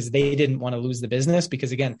represented, because they didn't want to lose the business.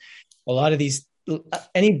 Because again, a lot of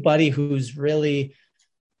anybody who's really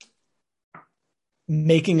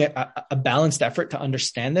making a balanced effort to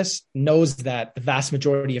understand this knows that the vast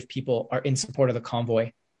majority of people are in support of the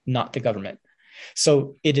convoy, not the government.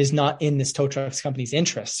 So it is not in this tow trucks company's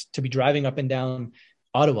interest to be driving up and down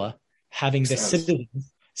Ottawa, having the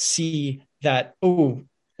citizens see that, oh,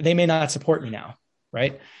 they may not support me now,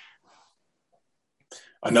 right?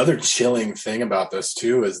 Another chilling thing about this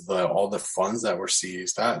too is all the funds that were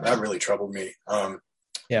seized. That really troubled me.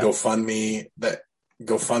 GoFundMe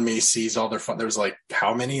seized all their funds. There was like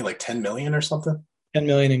how many? Like 10 million or something? 10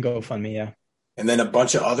 million in GoFundMe, yeah. And then a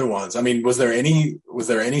bunch of other ones. I mean, was there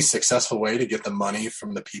any successful way to get the money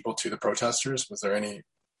from the people to the protesters? Was there any?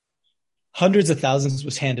 Hundreds of thousands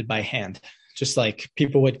was handed by hand. Just like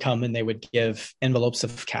people would come and they would give envelopes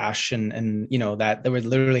of cash, and that there were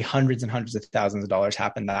literally hundreds and hundreds of thousands of dollars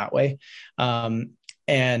happened that way.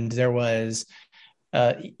 And there was,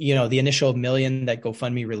 the initial $1 million that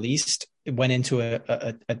GoFundMe released, it went into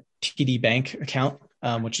a TD Bank account,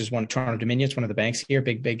 which is one of Toronto Dominion. It's one of the banks here,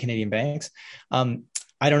 big Canadian banks. I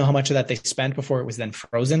don't know how much of that they spent before it was then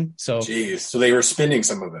frozen. So they were spending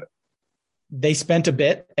some of it. They spent a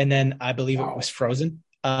bit, and then I believe it was frozen.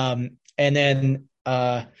 And then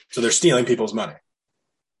so they're stealing people's money.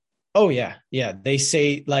 Oh yeah. They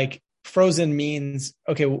say like frozen means,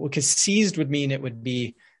 okay, because seized would mean it would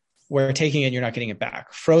be we're taking it and you're not getting it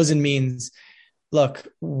back. Frozen means, look,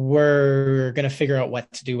 we're going to figure out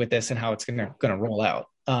what to do with this and how it's going to roll out.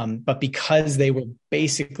 But because they were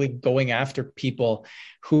basically going after people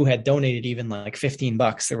who had donated even like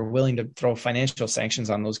 $15, they were willing to throw financial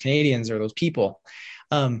sanctions on those Canadians or those people.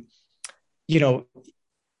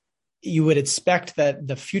 You would expect that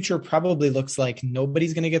the future probably looks like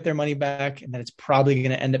nobody's going to get their money back, and that it's probably going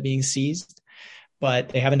to end up being seized. But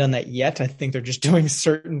they haven't done that yet. I think they're just doing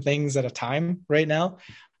certain things at a time right now.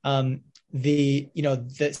 Some of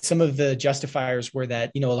the justifiers were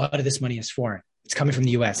that, a lot of this money is foreign. It's coming from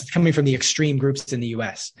the US. It's coming from the extreme groups in the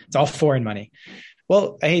US. It's all foreign money.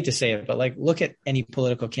 Well, I hate to say it, but like look at any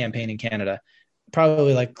political campaign in Canada,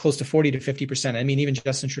 probably like close to 40 to 50%. I mean, even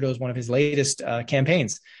Justin Trudeau's one of his latest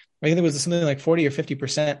campaigns, I think it was something like 40 or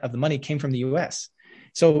 50% of the money came from the US.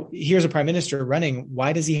 So here's a prime minister running.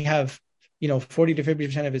 Why does he have, 40 to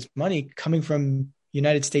 50% of his money coming from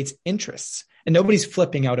United States interests? And nobody's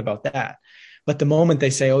flipping out about that. But the moment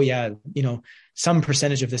they say, oh yeah, some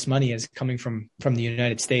percentage of this money is coming from the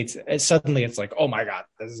United States, suddenly it's like, oh my God,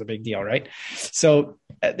 this is a big deal, right? So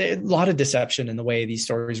a lot of deception in the way these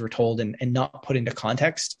stories were told and not put into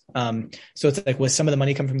context. So it's like, was some of the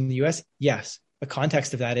money come from the US? Yes. The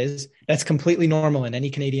context of that is that's completely normal in any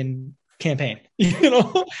Canadian campaign,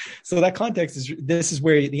 So that context this is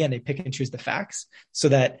where at the end they pick and choose the facts so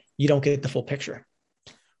that you don't get the full picture.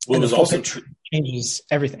 What was also changes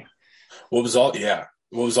everything. What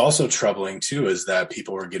was also troubling too is that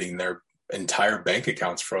people were getting their entire bank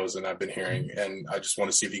accounts frozen. I've been hearing, and I just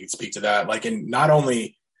want to see if you could speak to that. Like, and not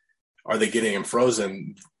only are they getting them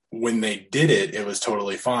frozen, when they did it, it was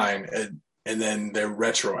totally fine, and then they're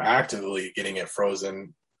retroactively getting it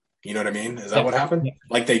frozen. You know what I mean? Is that what happened? Yeah.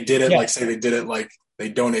 Like they did it, like say they did it, like they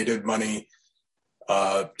donated money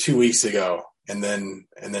 2 weeks ago. And then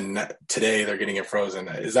today they're getting it frozen.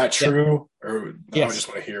 Is that true? Yeah. Or I just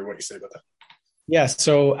want to hear what you say about that. Yeah.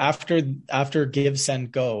 So after Give,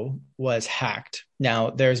 Send, Go was hacked,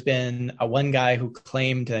 now there's been one guy who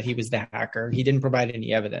claimed that he was the hacker. He didn't provide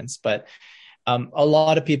any evidence, but a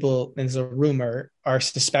lot of people, there's a rumor, are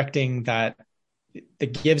suspecting that the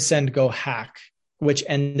Give, Send, Go hack, which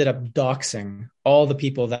ended up doxing all the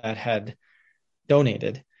people that had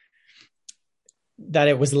donated, that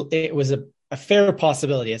it was a fair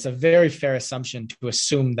possibility. It's a very fair assumption to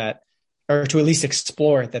assume that, or to at least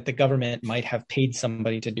explore that the government might have paid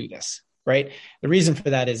somebody to do this, right? The reason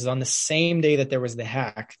for that is on the same day that there was the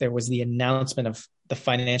hack, there was the announcement of the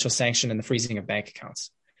financial sanction and the freezing of bank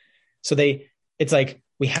accounts. So it's like,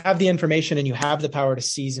 we have the information and you have the power to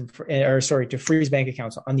seize to freeze bank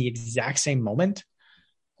accounts on the exact same moment.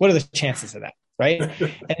 What are the chances of that? Right.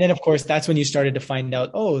 And then, of course, that's when you started to find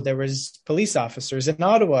out, there was police officers in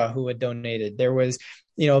Ottawa who had donated. There was,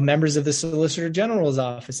 members of the Solicitor General's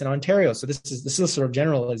office in Ontario. So the Solicitor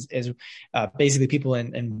General is basically people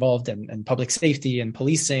involved in public safety and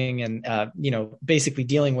policing and, basically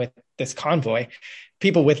dealing with this convoy.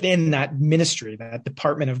 People within that ministry, that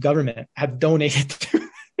department of government have donated.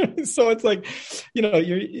 So it's like,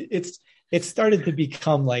 it started to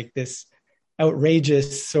become like this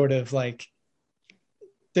outrageous sort of like,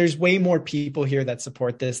 there's way more people here that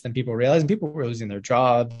support this than people realize, and people were losing their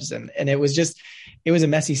jobs. And it was a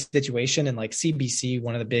messy situation. And like CBC,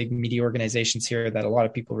 one of the big media organizations here that a lot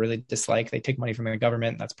of people really dislike, they take money from the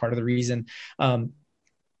government. That's part of the reason.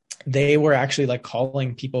 They were actually like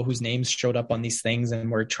calling people whose names showed up on these things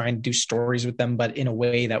and were trying to do stories with them, but in a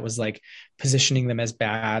way that was like positioning them as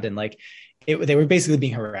bad. And like, they were basically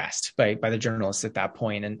being harassed by the journalists at that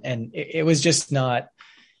point. And it was just not,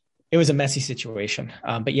 it was a messy situation.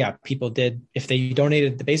 But yeah, people did, if they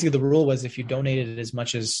donated, basically the rule was if you donated as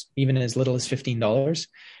much as, even as little as $15,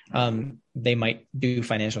 they might do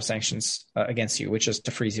financial sanctions against you, which is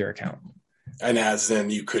to freeze your account. And as then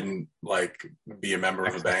you couldn't like be a member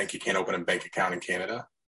of a bank. You can't open a bank account in Canada.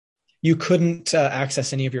 You couldn't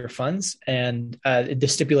access any of your funds, and the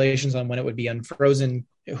stipulations on when it would be unfrozen,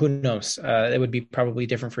 who knows? It would be probably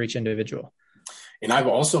different for each individual. And I've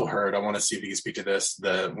also heard, I want to see if you can speak to this,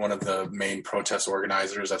 one of the main protest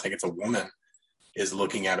organizers, I think it's a woman, is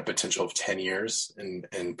looking at a potential of 10 years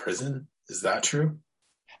in prison. Is that true?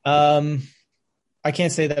 I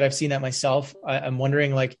can't say that I've seen that myself. I'm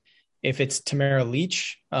wondering like if it's Tamara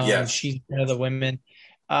Leach. Yes. She's one of the women.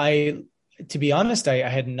 To be honest, I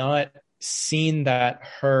had not seen that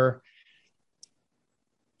from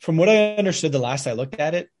what I understood the last I looked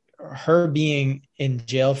at it, her being in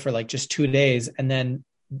jail for like just 2 days and then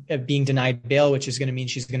being denied bail, which is going to mean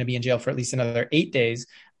she's going to be in jail for at least another 8 days.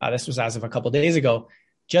 This was as of a couple of days ago.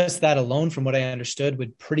 Just that alone, from what I understood,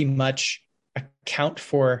 would pretty much account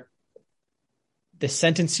for the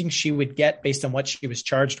sentencing she would get based on what she was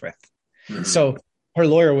charged with. Mm-hmm. So her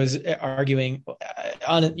lawyer was arguing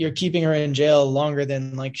you're keeping her in jail longer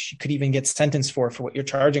than like she could even get sentenced for what you're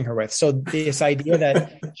charging her with. So this idea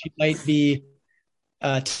that she might be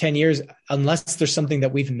 10 years, unless there's something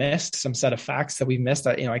that we've missed, some set of facts that we've missed,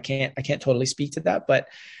 I can't totally speak to that, but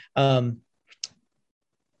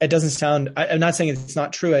it doesn't sound, I'm not saying it's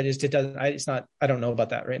not true. I don't know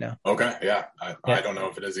about that right now. Okay. Yeah. I don't know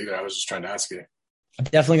if it is either. I was just trying to ask you. I'm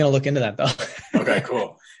definitely going to look into that though. Okay,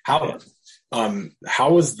 cool. How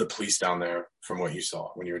was the police down there from what you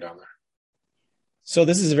saw when you were down there? So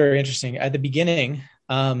this is very interesting. At the beginning,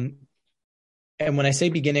 and when I say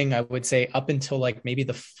beginning, I would say up until like maybe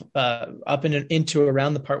up and into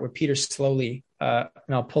around the part where Peter slowly, and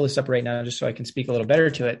I'll pull this up right now just so I can speak a little better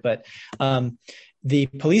to it. But the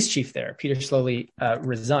police chief there, Peter slowly,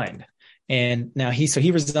 resigned, and now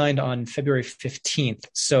he resigned on February 15th.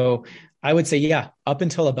 So I would say, yeah, up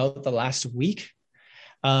until about the last week,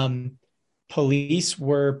 police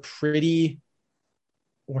were we're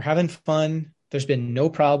having fun. There's been no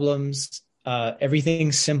problems.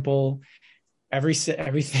 Everything's simple.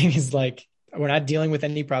 Everything is like, we're not dealing with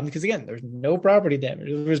any problems because again, there's no property damage,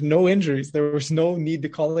 there was no injuries, there was no need to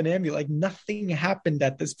call an ambulance. Like nothing happened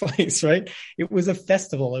at this place, right? It was a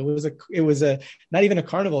festival. It was a not even a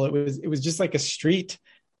carnival. It was just like a street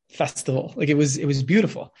festival. Like it was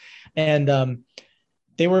beautiful, and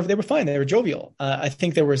they were fine. They were jovial. I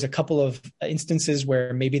think there was a couple of instances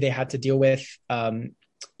where maybe they had to deal with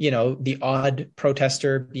the odd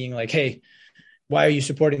protester being like, hey, why are you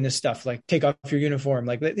supporting this stuff? Like, take off your uniform.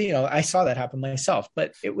 Like, I saw that happen myself,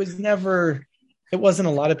 but it wasn't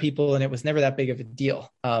a lot of people and it was never that big of a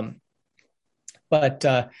deal.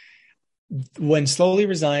 But when Slowly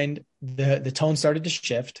resigned, the tone started to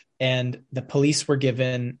shift and the police were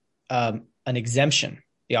given an exemption.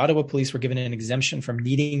 The Ottawa police were given an exemption from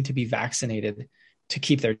needing to be vaccinated to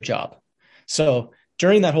keep their job. So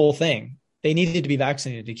during that whole thing, they needed to be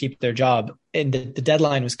vaccinated to keep their job. And the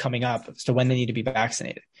deadline was coming up as to when they need to be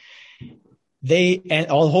vaccinated. The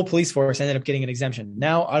whole police force ended up getting an exemption.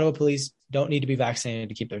 Now Ottawa police don't need to be vaccinated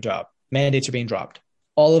to keep their job. Mandates are being dropped.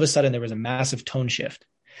 All of a sudden, there was a massive tone shift.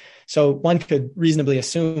 So one could reasonably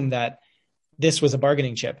assume that this was a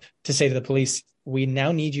bargaining chip to say to the police, we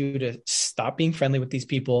now need you to stop being friendly with these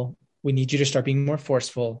people. We need you to start being more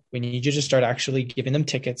forceful. We need you to start actually giving them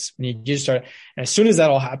tickets. We need you to start. And as soon as that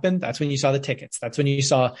all happened, that's when you saw the tickets. That's when you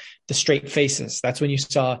saw the straight faces. That's when you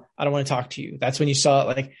saw, I don't want to talk to you. That's when you saw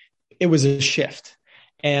like it was a shift.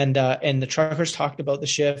 And the truckers talked about the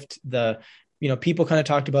shift. People kind of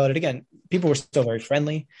talked about it. Again, people were still very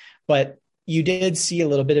friendly, but you did see a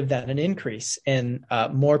little bit of that, an increase in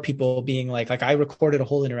more people being like I recorded a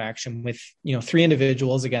whole interaction with, 3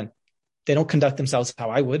 individuals. Again, they don't conduct themselves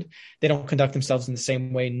how I would. They don't conduct themselves in the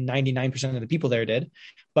same way 99% of the people there did.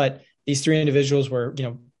 But these 3 individuals were,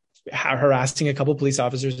 harassing a couple of police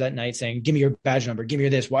officers that night saying, give me your badge number, give me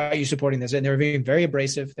your this. Why are you supporting this? And they were being very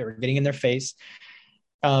abrasive. They were getting in their face.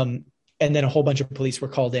 And then a whole bunch of police were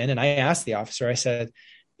called in. And I asked the officer, I said,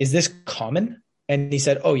 is this common? And he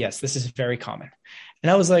said, oh, yes, this is very common.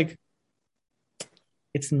 And I was like,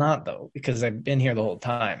 it's not though, because I've been here the whole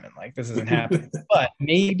time and like, this isn't happening, but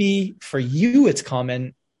maybe for you, it's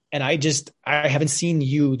common. And I haven't seen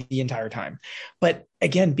you the entire time. But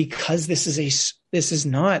again, because this is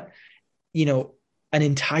not, an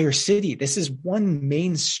entire city. This is one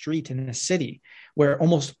main street in a city where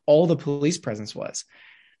almost all the police presence was.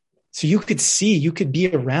 So you could be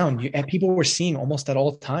around and people were seeing almost at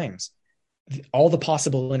all times, all the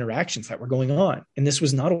possible interactions that were going on. And this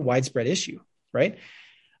was not a widespread issue. Right.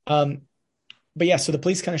 But yeah, so the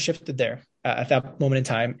police kind of shifted there at that moment in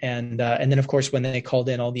time. And then of course, when they called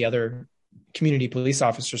in all the other community police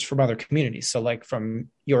officers from other communities, so like from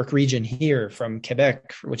York region here, from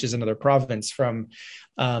Quebec, which is another province, from,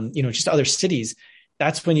 just other cities,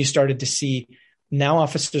 that's when you started to see now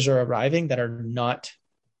officers are arriving that are not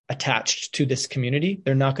attached to this community.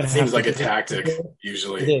 They're not going to have. Seems like a tactic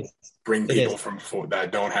usually. Bring people from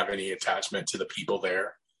that don't have any attachment to the people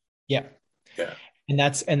there. Yeah. Yeah. And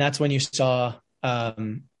that's when you saw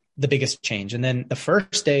the biggest change. And then the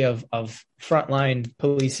first day of frontline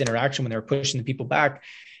police interaction, when they were pushing the people back,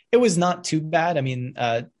 it was not too bad. I mean,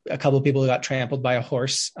 a couple of people got trampled by a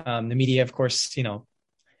horse. The media, of course,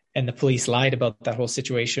 and the police lied about that whole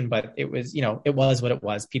situation, but it was, it was what it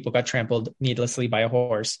was. People got trampled needlessly by a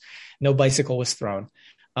horse. No bicycle was thrown.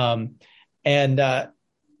 And that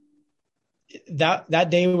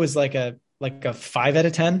day was like a 5 out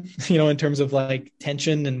of 10, in terms of like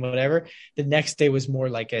tension and whatever. The next day was more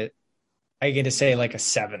like I get to say like a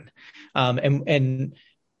 7. And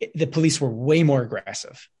the police were way more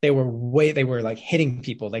aggressive. They were like hitting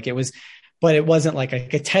people. Like it was, but it wasn't like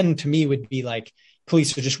a 10 to me would be like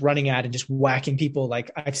police are just running at and just whacking people.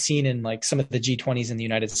 Like I've seen in like some of the G20s in the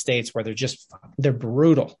United States where they're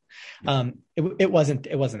brutal. It wasn't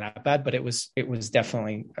that bad, but it was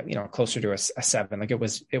definitely, closer to a 7. Like it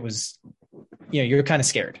was, you're kind of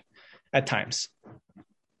scared at times.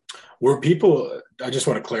 Were people, I just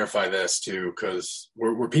want to clarify this too, because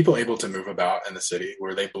were people able to move about in the city?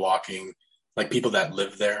 Were they blocking like people that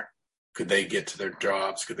live there? Could they get to their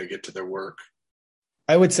jobs? Could they get to their work?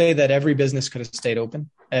 I would say that every business could have stayed open.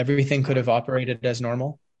 Everything could have operated as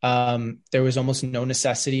normal. There was almost no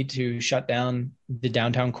necessity to shut down the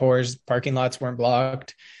downtown cores. Parking lots weren't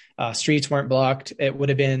blocked. Streets weren't blocked. It would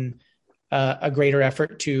have been a greater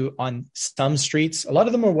effort to, on some streets, a lot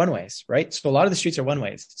of them are one ways, right? So a lot of the streets are one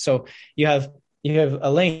ways. So you have a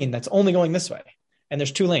lane that's only going this way, and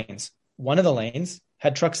there's two lanes. One of the lanes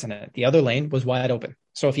had trucks in it. The other lane was wide open.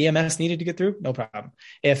 So if EMS needed to get through, no problem.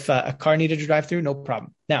 If a car needed to drive through, no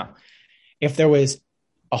problem. Now, if there was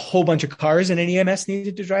a whole bunch of cars and an EMS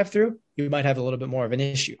needed to drive through, you might have a little bit more of an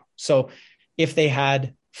issue. So if they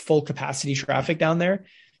had full capacity traffic down there,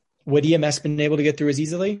 would EMS been able to get through as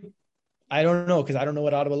easily? I don't know, because I don't know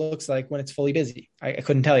what Ottawa looks like when it's fully busy. I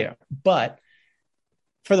couldn't tell you. But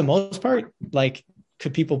for the most part, like,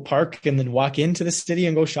 could people park and then walk into the city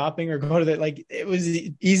and go shopping or go to the, like, it was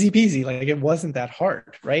easy peasy. Like, it wasn't that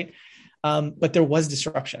hard. Right. But there was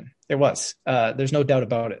disruption. There's no doubt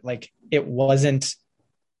about it. Like, it wasn't,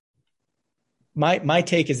 my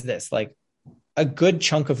take is this, like, a good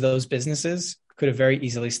chunk of those businesses could have very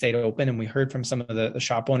easily stayed open. And we heard from some of the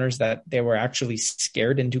shop owners that they were actually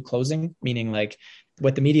scared into closing, meaning like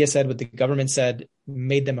what the media said, what the government said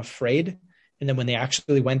made them afraid. And then when they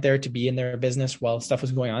actually went there to be in their business while stuff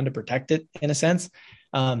was going on to protect it, in a sense,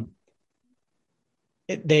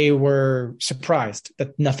 they were surprised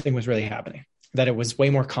that nothing was really happening, that it was way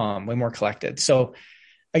more calm, way more collected. So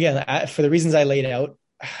again, for the reasons I laid out,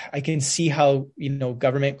 I can see how,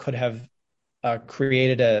 government could have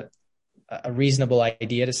created a reasonable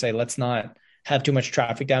idea to say, let's not have too much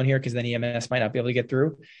traffic down here, because then EMS might not be able to get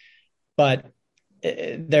through. But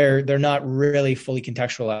they're not really fully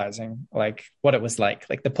contextualizing like what it was like.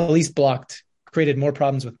 Like, the police created more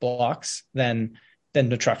problems with blocks than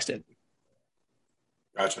the trucks did.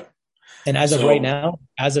 Gotcha. And as of right now,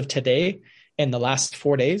 as of today, in the last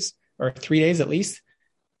 4 days or 3 days at least,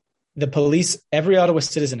 the police, every Ottawa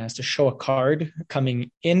citizen has to show a card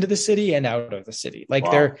coming into the city and out of the city. Like,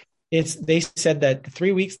 wow. they said that the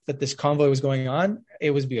 3 weeks that this convoy was going on,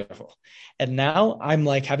 it was beautiful. And now I'm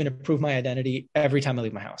like having to prove my identity every time I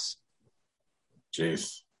leave my house.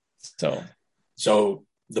 Jeez. So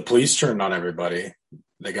the police turned on everybody.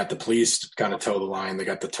 They got the police to kind of toe the line. They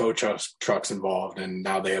got the tow trucks involved, and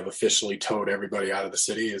now they have officially towed everybody out of the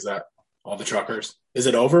city. Is that all the truckers? Is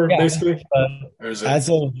it over, basically? Or is it...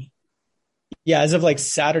 As of like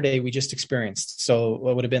Saturday, we just experienced. So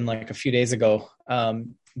what would have been like a few days ago,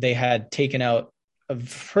 they had taken out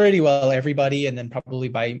pretty well everybody. And then probably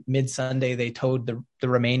by mid-Sunday, they towed the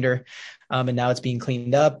remainder. And now it's being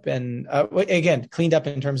cleaned up. And again, cleaned up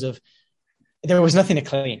in terms of there was nothing to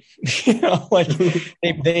clean. Like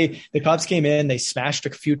the cops came in, they smashed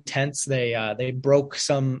a few tents. They broke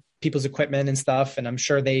some people's equipment and stuff. And I'm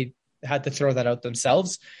sure they had to throw that out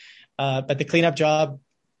themselves. But the cleanup job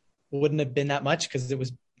wouldn't have been that much, because it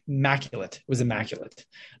was immaculate. It was immaculate.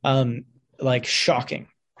 Like, shocking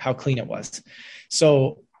how clean it was.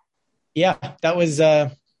 So yeah, that was, they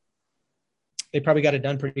probably got it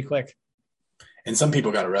done pretty quick. And some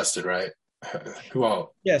people got arrested, right? Who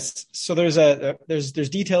all? Yes. So there's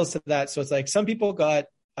details to that. So it's like some people got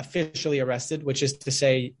officially arrested, which is to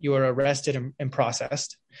say you were arrested and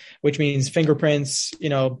processed, which means fingerprints,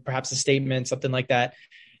 perhaps a statement, something like that.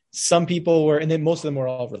 Some people were, and then most of them were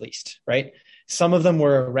all released, right? Some of them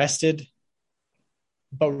were arrested,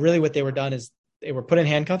 but really what they were done is they were put in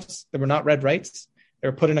handcuffs. They were not read rights. They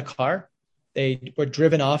were put in a car. They were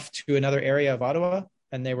driven off to another area of Ottawa,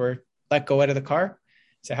 and they were let go out of the car.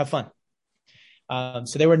 Say, have fun.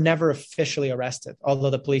 So they were never officially arrested, although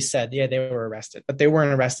the police said, yeah, they were arrested, but they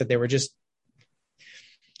weren't arrested. They were just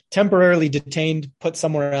temporarily detained, put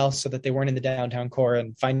somewhere else so that they weren't in the downtown core,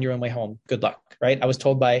 and find your own way home. Good luck, right? I was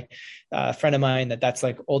told by a friend of mine that that's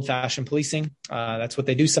like old-fashioned policing. That's what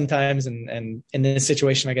they do sometimes, and in this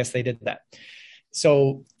situation, I guess they did that.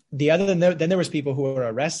 So then there was people who were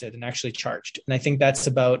arrested and actually charged, and I think that's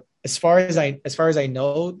about, as far as I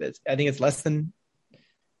know, I think it's less than.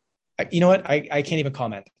 You know what? I can't even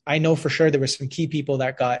comment. I know for sure there were some key people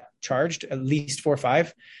that got charged, at least 4 or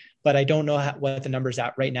 5. But I don't know what the number's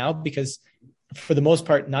at right now, because for the most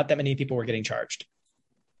part, not that many people were getting charged.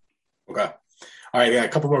 Okay. All right. Yeah. A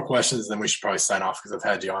couple more questions, then we should probably sign off, because I've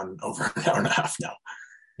had you on over an hour and a half now.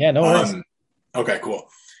 Yeah, no worries. Okay, cool.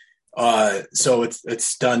 So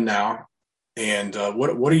it's done now. And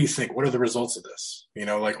what do you think? What are the results of this?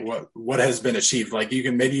 Like what has been achieved? Like,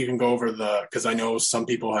 maybe you can go over because I know some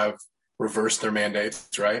people have reversed their mandates,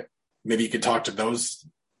 right? Maybe you could talk to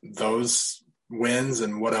those wins,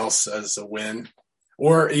 and what else as a win,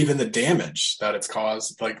 or even the damage that it's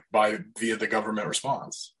caused, like via the government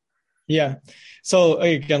response. Yeah. So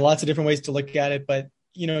again, lots of different ways to look at it, but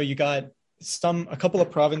you got a couple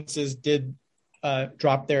of provinces did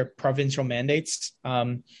drop their provincial mandates.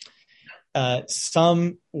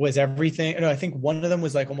 Some was everything. I think one of them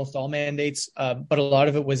was like almost all mandates, but a lot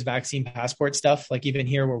of it was vaccine passport stuff. Like even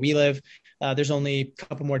here where we live, there's only a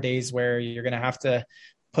couple more days where you're going to have to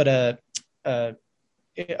put a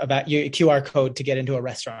QR code to get into a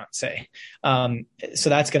restaurant, say. So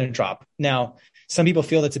that's going to drop. Now, some people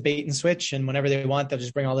feel that's a bait and switch, and whenever they want, they'll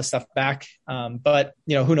just bring all this stuff back. But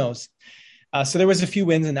who knows? So there was a few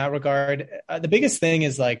wins in that regard. The biggest thing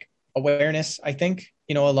is like awareness. I think,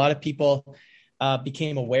 a lot of people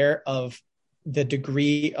became aware of the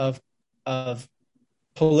degree of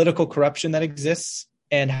political corruption that exists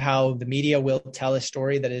and how the media will tell a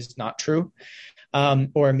story that is not true.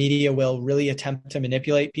 Or media will really attempt to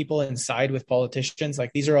manipulate people and side with politicians.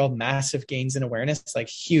 Like these are all massive gains in awareness, like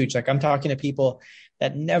huge. Like I'm talking to people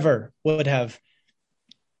that never would have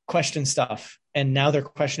questioned stuff. And now they're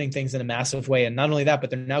questioning things in a massive way. And not only that, but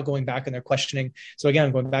they're now going back and they're questioning. So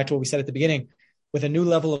again, going back to what we said at the beginning, with a new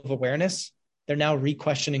level of awareness, they're now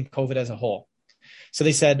re-questioning COVID as a whole. So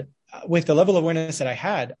they said, with the level of awareness that I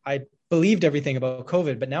had, I believed everything about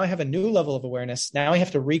COVID, but now I have a new level of awareness. Now I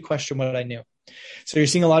have to re-question what I knew. So you're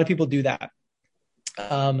seeing a lot of people do that.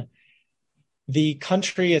 The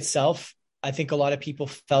country itself, I think a lot of people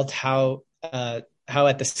felt how at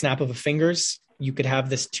the snap of a fingers, you could have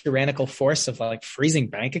this tyrannical force of like freezing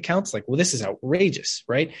bank accounts. Like, well, this is outrageous,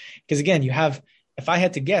 right? Because again, if I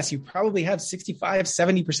had to guess, you probably have 65,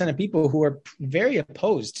 70% of people who are very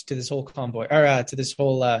opposed to this whole convoy or to this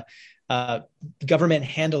whole government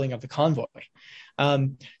handling of the convoy.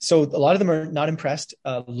 So a lot of them are not impressed.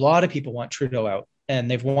 A lot of people want Trudeau out, and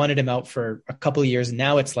they've wanted him out for a couple of years.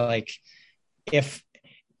 Now it's like, if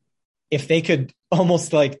they could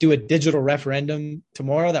almost like do a digital referendum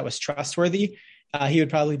tomorrow that was trustworthy, he would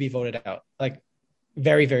probably be voted out like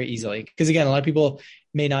very, very easily. Because again, a lot of people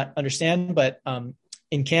may not understand, but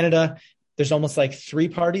in Canada, there's almost like 3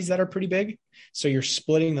 parties that are pretty big. So you're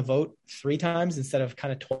splitting the vote 3 times instead of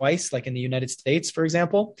kind of twice, like in the United States, for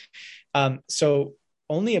example. So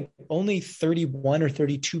only 31 or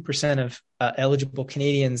 32% of eligible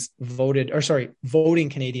Canadians voting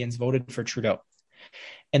Canadians voted for Trudeau.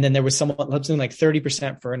 And then there was something like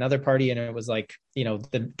 30% for another party. And it was like,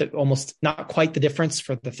 the almost not quite the difference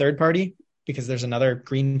for the third party, because there's another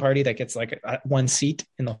Green Party that gets like 1 seat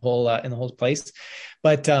in the whole place.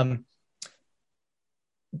 But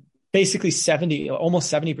basically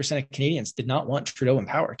almost 70% of Canadians did not want Trudeau in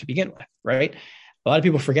power to begin with, right? A lot of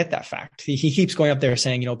people forget that fact. He keeps going up there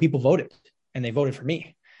saying, people voted and they voted for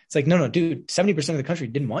me. It's like, no, dude, 70% of the country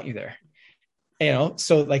didn't want you there.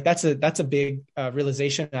 So like that's a big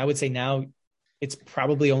realization. And I would say now it's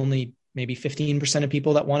probably only maybe 15% of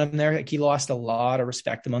people that want him there. Like he lost a lot of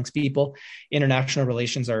respect amongst people. International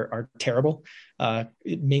relations are terrible.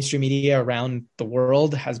 Mainstream media around the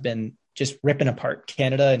world has been just ripping apart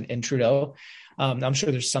Canada and Trudeau. I'm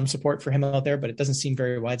sure there's some support for him out there, but it doesn't seem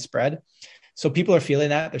very widespread. So people are feeling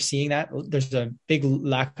that. They're seeing that. There's a big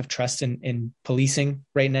lack of trust in policing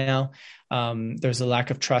right now. There's a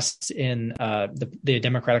lack of trust in the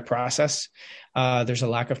democratic process. There's a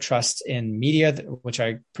lack of trust in media, which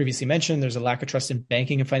I previously mentioned. There's a lack of trust in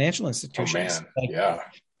banking and financial institutions. Oh, man.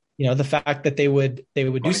 Yeah. The fact that they would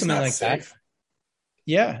do something like safe. that.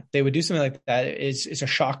 Yeah, they would do something like that is a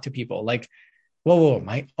shock to people. Like, whoa,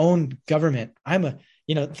 my own government.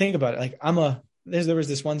 Think about it. Like there was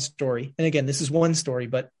this one story, and again, this is one story,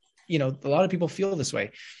 but a lot of people feel this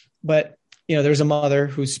way. But there's a mother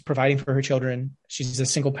who's providing for her children. She's a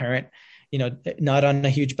single parent, not on a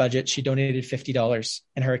huge budget. She donated $50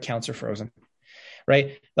 and her accounts are frozen,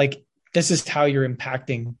 right? Like this is how you're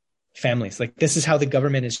impacting families. Like this is how the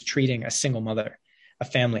government is treating a single mother, a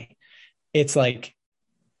family. It's like,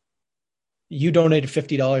 you donated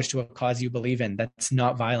 $50 to a cause you believe in. That's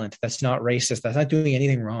not violent. That's not racist. That's not doing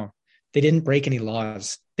anything wrong. They didn't break any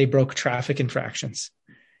laws. They broke traffic infractions.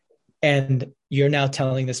 And you're now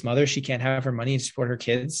telling this mother she can't have her money and support her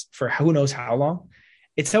kids for who knows how long.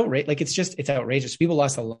 It's outrageous. Like it's outrageous. People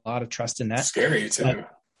lost a lot of trust in that. It's scary too.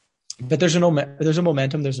 But there's a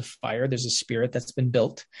momentum. There's a fire. There's a spirit that's been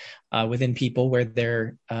built within people where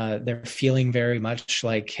they're feeling very much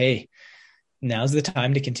like, hey, now's the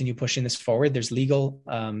time to continue pushing this forward. There's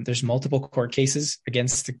there's multiple court cases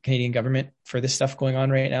against the Canadian government for this stuff going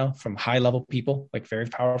on right now from high level people, like very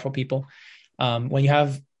powerful people. When you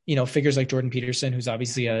have, figures like Jordan Peterson, who's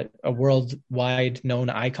obviously a worldwide known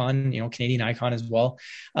icon, Canadian icon as well.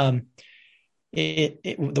 The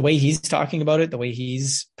way he's talking about it, the way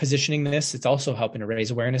he's positioning this, it's also helping to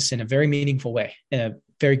raise awareness in a very meaningful way, in a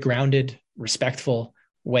very grounded, respectful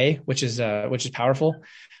way, which is powerful.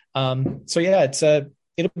 So yeah,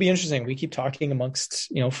 it'll be interesting. We keep talking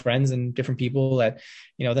amongst, friends and different people that,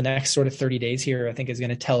 the next sort of 30 days here, I think is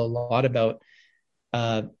going to tell a lot about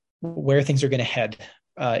where things are going to head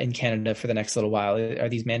in Canada for the next little while. Are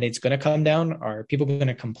these mandates going to come down? Are people going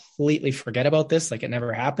to completely forget about this like it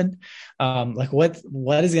never happened? Like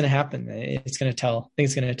what is going to happen? I think it's going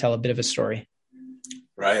to tell a bit of a story.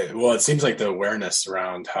 Right. Well, it seems like the awareness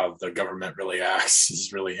around how the government really acts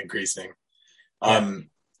is really increasing. Yeah.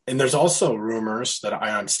 And there's also rumors that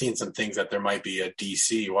I'm seeing some things that there might be a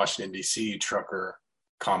Washington, D.C. trucker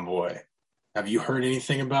convoy. Have you heard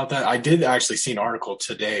anything about that? I did actually see an article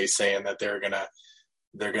today saying that they're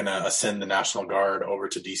gonna ascend the National Guard over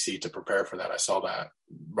to D.C. to prepare for that. I saw that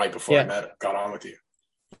right before I got on with you.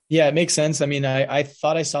 Yeah, it makes sense. I mean, I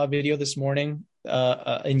thought I saw a video this morning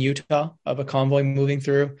in Utah of a convoy moving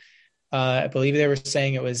through. I believe they were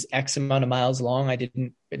saying it was X amount of miles long. I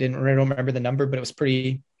don't remember the number, but it's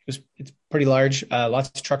pretty large. Lots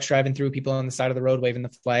of trucks driving through, people on the side of the road waving the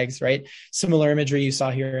flags, right? Similar imagery you saw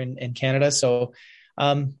here in Canada. So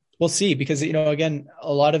we'll see, because, again,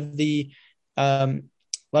 a lot of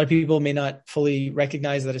people may not fully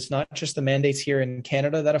recognize that it's not just the mandates here in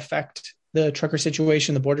Canada that affect the trucker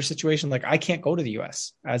situation, the border situation. Like, I can't go to the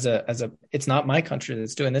US it's not my country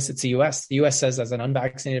that's doing this. It's the US. The US says, as an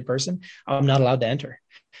unvaccinated person, I'm not allowed to enter.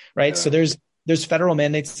 Right. Yeah. So there's federal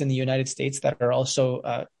mandates in the United States that are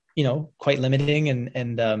also, quite limiting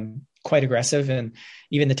and quite aggressive. And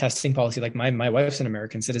even the testing policy, like my wife's an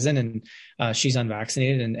American citizen, and she's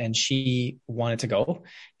unvaccinated, and she wanted to go.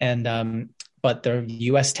 And, but the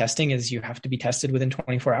US testing is you have to be tested within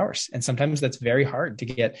 24 hours. And sometimes that's very hard to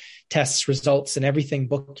get tests, results, and everything,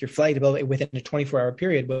 book your flight within a 24-hour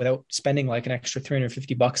period without spending like an extra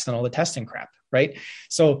 $350 on all the testing crap. Right.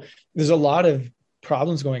 So there's a lot of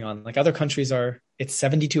problems going on. Like, other countries it's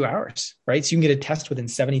 72 hours, right? So you can get a test within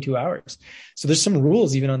 72 hours. So there's some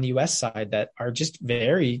rules even on the US side that are just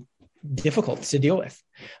very difficult to deal with.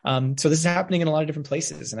 So this is happening in a lot of different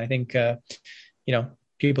places. And I think,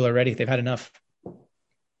 people are ready. They've had enough.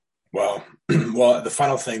 Well, the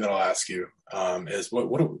final thing that I'll ask you is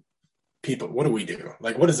what do we do?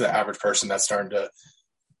 Like, what is the average person that's starting to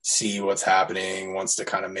see what's happening, wants to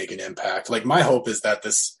kind of make an impact? Like, my hope is that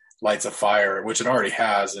this lights a fire, which it already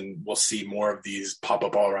has, and we'll see more of these pop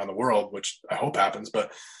up all around the world, which I hope happens.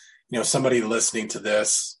 But, somebody listening to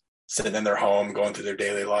this, sitting in their home, going through their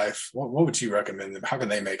daily life, what would you recommend them? How can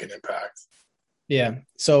they make an impact? Yeah.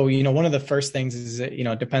 So, one of the first things is,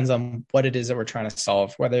 it depends on what it is that we're trying to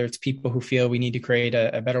solve, whether it's people who feel we need to create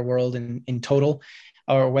a better world in total,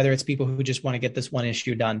 or whether it's people who just want to get this one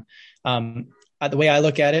issue done. The way I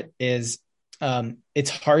look at it is, it's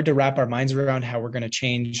hard to wrap our minds around how we're going to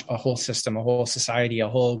change a whole system, a whole society, a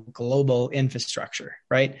whole global infrastructure,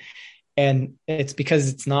 right? And it's because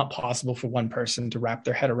it's not possible for one person to wrap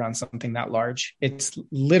their head around something that large. It's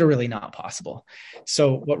literally not possible.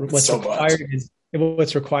 So what's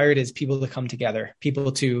required is people to come together,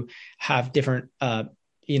 people to have different,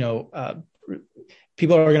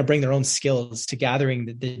 people are going to bring their own skills to gathering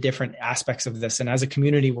the different aspects of this. And as a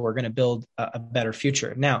community, we're going to build a better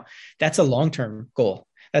future. Now, that's a long-term goal.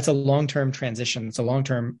 That's a long-term transition. It's a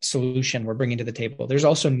long-term solution we're bringing to the table. There's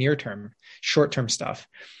also near-term, short-term stuff.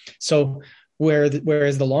 So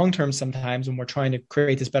whereas the long-term, sometimes when we're trying to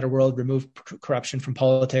create this better world, remove corruption from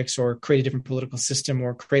politics, or create a different political system,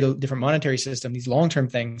 or create a different monetary system, these long-term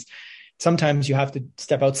things, sometimes you have to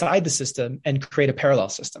step outside the system and create a parallel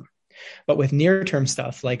system. But with near-term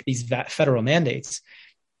stuff like these federal mandates,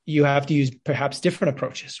 you have to use perhaps different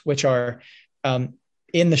approaches, which are,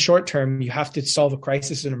 in the short term, you have to solve a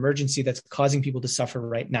crisis, an emergency that's causing people to suffer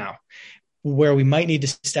right now, where we might need to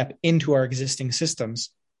step into our existing systems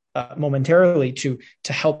momentarily to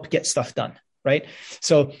help get stuff done. Right.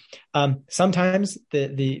 So sometimes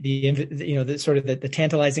the sort of the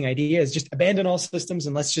tantalizing idea is just abandon all systems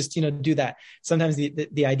and let's just, do that. Sometimes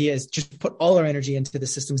the idea is just put all our energy into the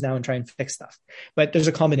systems now and try and fix stuff. But there's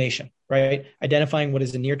a combination, right? Identifying what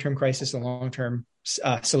is a near-term crisis and long-term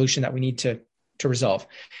solution that we need to resolve.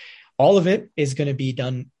 All of it is going to be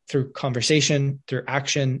done through conversation, through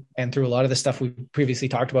action, and through a lot of the stuff we previously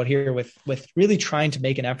talked about here with really trying to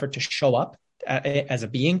make an effort to show up as a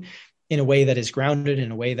being in a way that is grounded,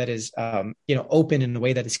 in a way that is, open, in a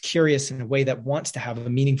way that is curious, in a way that wants to have a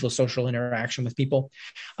meaningful social interaction with people.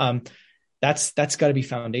 That's got to be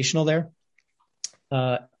foundational there.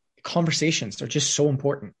 Conversations are just so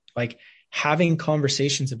important. Like, having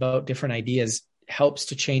conversations about different ideas helps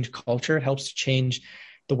to change culture. It helps to change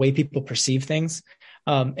the way people perceive things.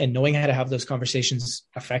 and knowing how to have those conversations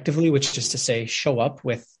effectively, which is to say, show up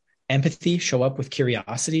with empathy, show up with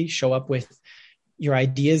curiosity, show up with your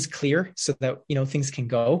ideas clear so that, things can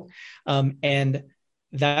go. And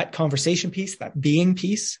that conversation piece, that being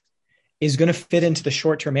piece, is going to fit into the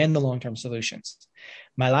short-term and the long-term solutions.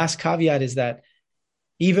 My last caveat is that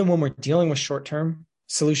even when we're dealing with short-term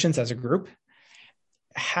solutions as a group,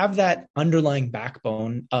 have that underlying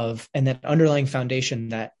backbone and that underlying foundation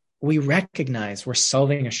that we recognize we're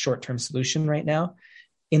solving a short-term solution right now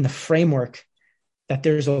in the framework that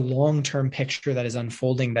there's a long-term picture that is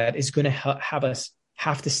unfolding that is going to have us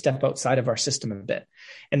have to step outside of our system a bit.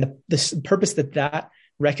 And the purpose that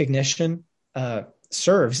recognition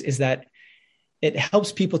serves is that it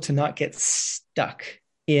helps people to not get stuck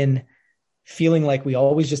in feeling like we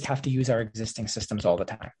always just have to use our existing systems all the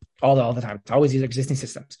time, all the time. It's always use existing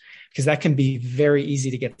systems, because that can be very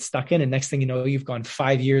easy to get stuck in. And next thing you know, you've gone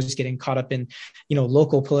 5 years getting caught up in,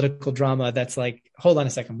 local political drama. That's like, hold on a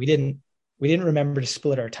second. We didn't remember to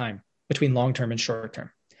split our time between long-term and short-term.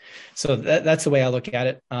 So that's the way I look at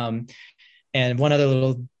it. And one other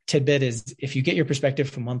little tidbit is, if you get your perspective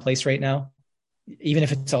from one place right now, even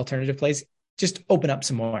if it's alternative place, just open up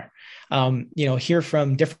some more. Hear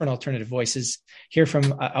from different alternative voices. Hear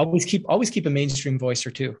from. Always keep a mainstream voice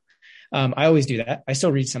or two. I always do that. I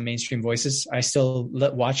still read some mainstream voices. I still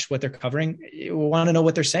watch what they're covering. We want to know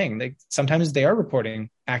what they're saying. Sometimes they are reporting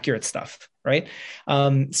accurate stuff, right?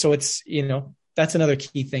 So it's that's another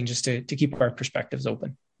key thing, just to keep our perspectives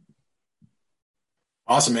open.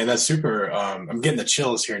 Awesome, man. That's super. I'm getting the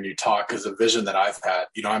chills hearing you talk, because the vision that I've had,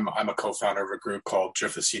 I'm a co-founder of a group called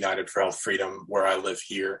Driftless United for Health Freedom, where I live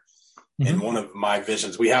here. Mm-hmm. And one of my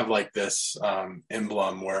visions, we have like this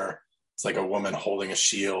emblem where it's like a woman holding a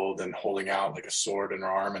shield and holding out like a sword in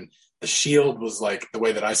her arm. And the shield was like, the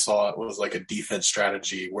way that I saw it, was like a defense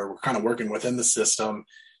strategy where we're kind of working within the system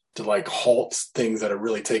to like halt things that are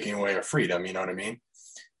really taking away our freedom. You know what I mean?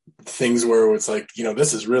 Things where it's like,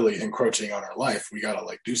 this is really encroaching on our life. We got to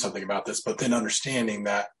like do something about this, but then understanding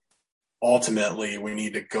that ultimately we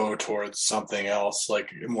need to go towards something else,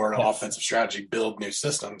 like more an offensive strategy, build new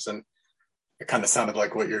systems. And it kind of sounded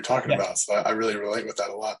like what you're talking about. So I really relate with that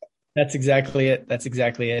a lot. That's exactly it.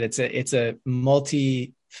 It's a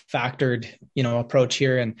multi-factored, approach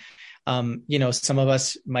here. And, some of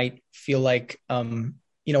us might feel like,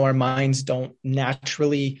 our minds don't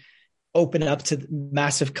naturally open up to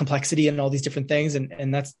massive complexity and all these different things.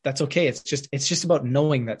 And that's okay. It's just about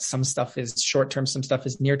knowing that some stuff is short-term, some stuff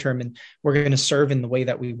is near-term, and we're going to serve in the way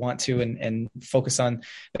that we want to, and focus on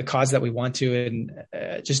the cause that we want to, and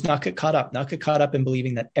just not get caught up in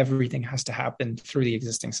believing that everything has to happen through the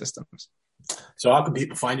existing systems. So how can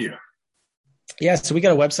people find you? Yeah, so we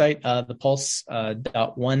got a website,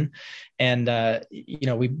 thepulse.one, and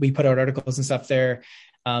we put out articles and stuff there.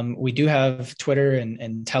 We do have Twitter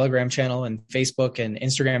and Telegram channel and Facebook and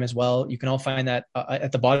Instagram as well. You can all find that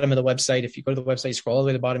at the bottom of the website. If you go to the website, scroll all the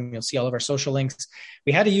way to the bottom, you'll see all of our social links.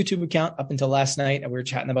 We had a YouTube account up until last night, and we were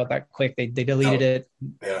chatting about that quick. They deleted it.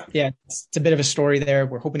 Yeah, it's a bit of a story there.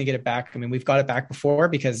 We're hoping to get it back. I mean, we've got it back before,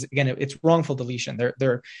 because again, it's wrongful deletion.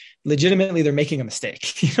 They're legitimately, they're making a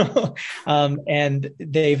mistake, and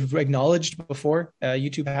they've acknowledged before,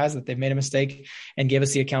 YouTube has, that they've made a mistake and gave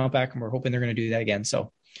us the account back, and we're hoping they're going to do that again.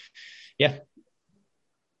 So yeah.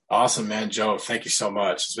 Awesome, man. Joe, thank you so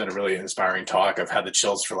much. It's been a really inspiring talk. I've had the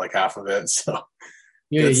chills for like half of it. So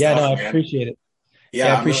I appreciate it.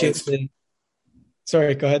 Yeah, I appreciate it.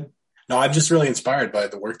 Sorry, go ahead. No, I'm just really inspired by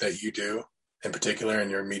the work that you do in particular in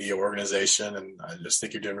your media organization. And I just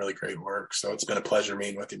think you're doing really great work. So it's been a pleasure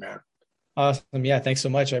meeting with you, man. Awesome. Yeah. Thanks so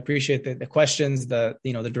much. I appreciate the questions, the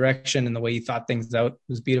direction, and the way you thought things out. It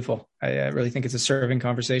was beautiful. I really think it's a serving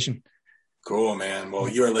conversation. Cool, man. Well,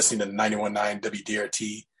 you are listening to 91.9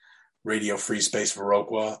 WDRT Radio Free Space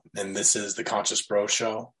Viroqua, and this is the Conscious Bro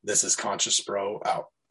Show. This is Conscious Bro out.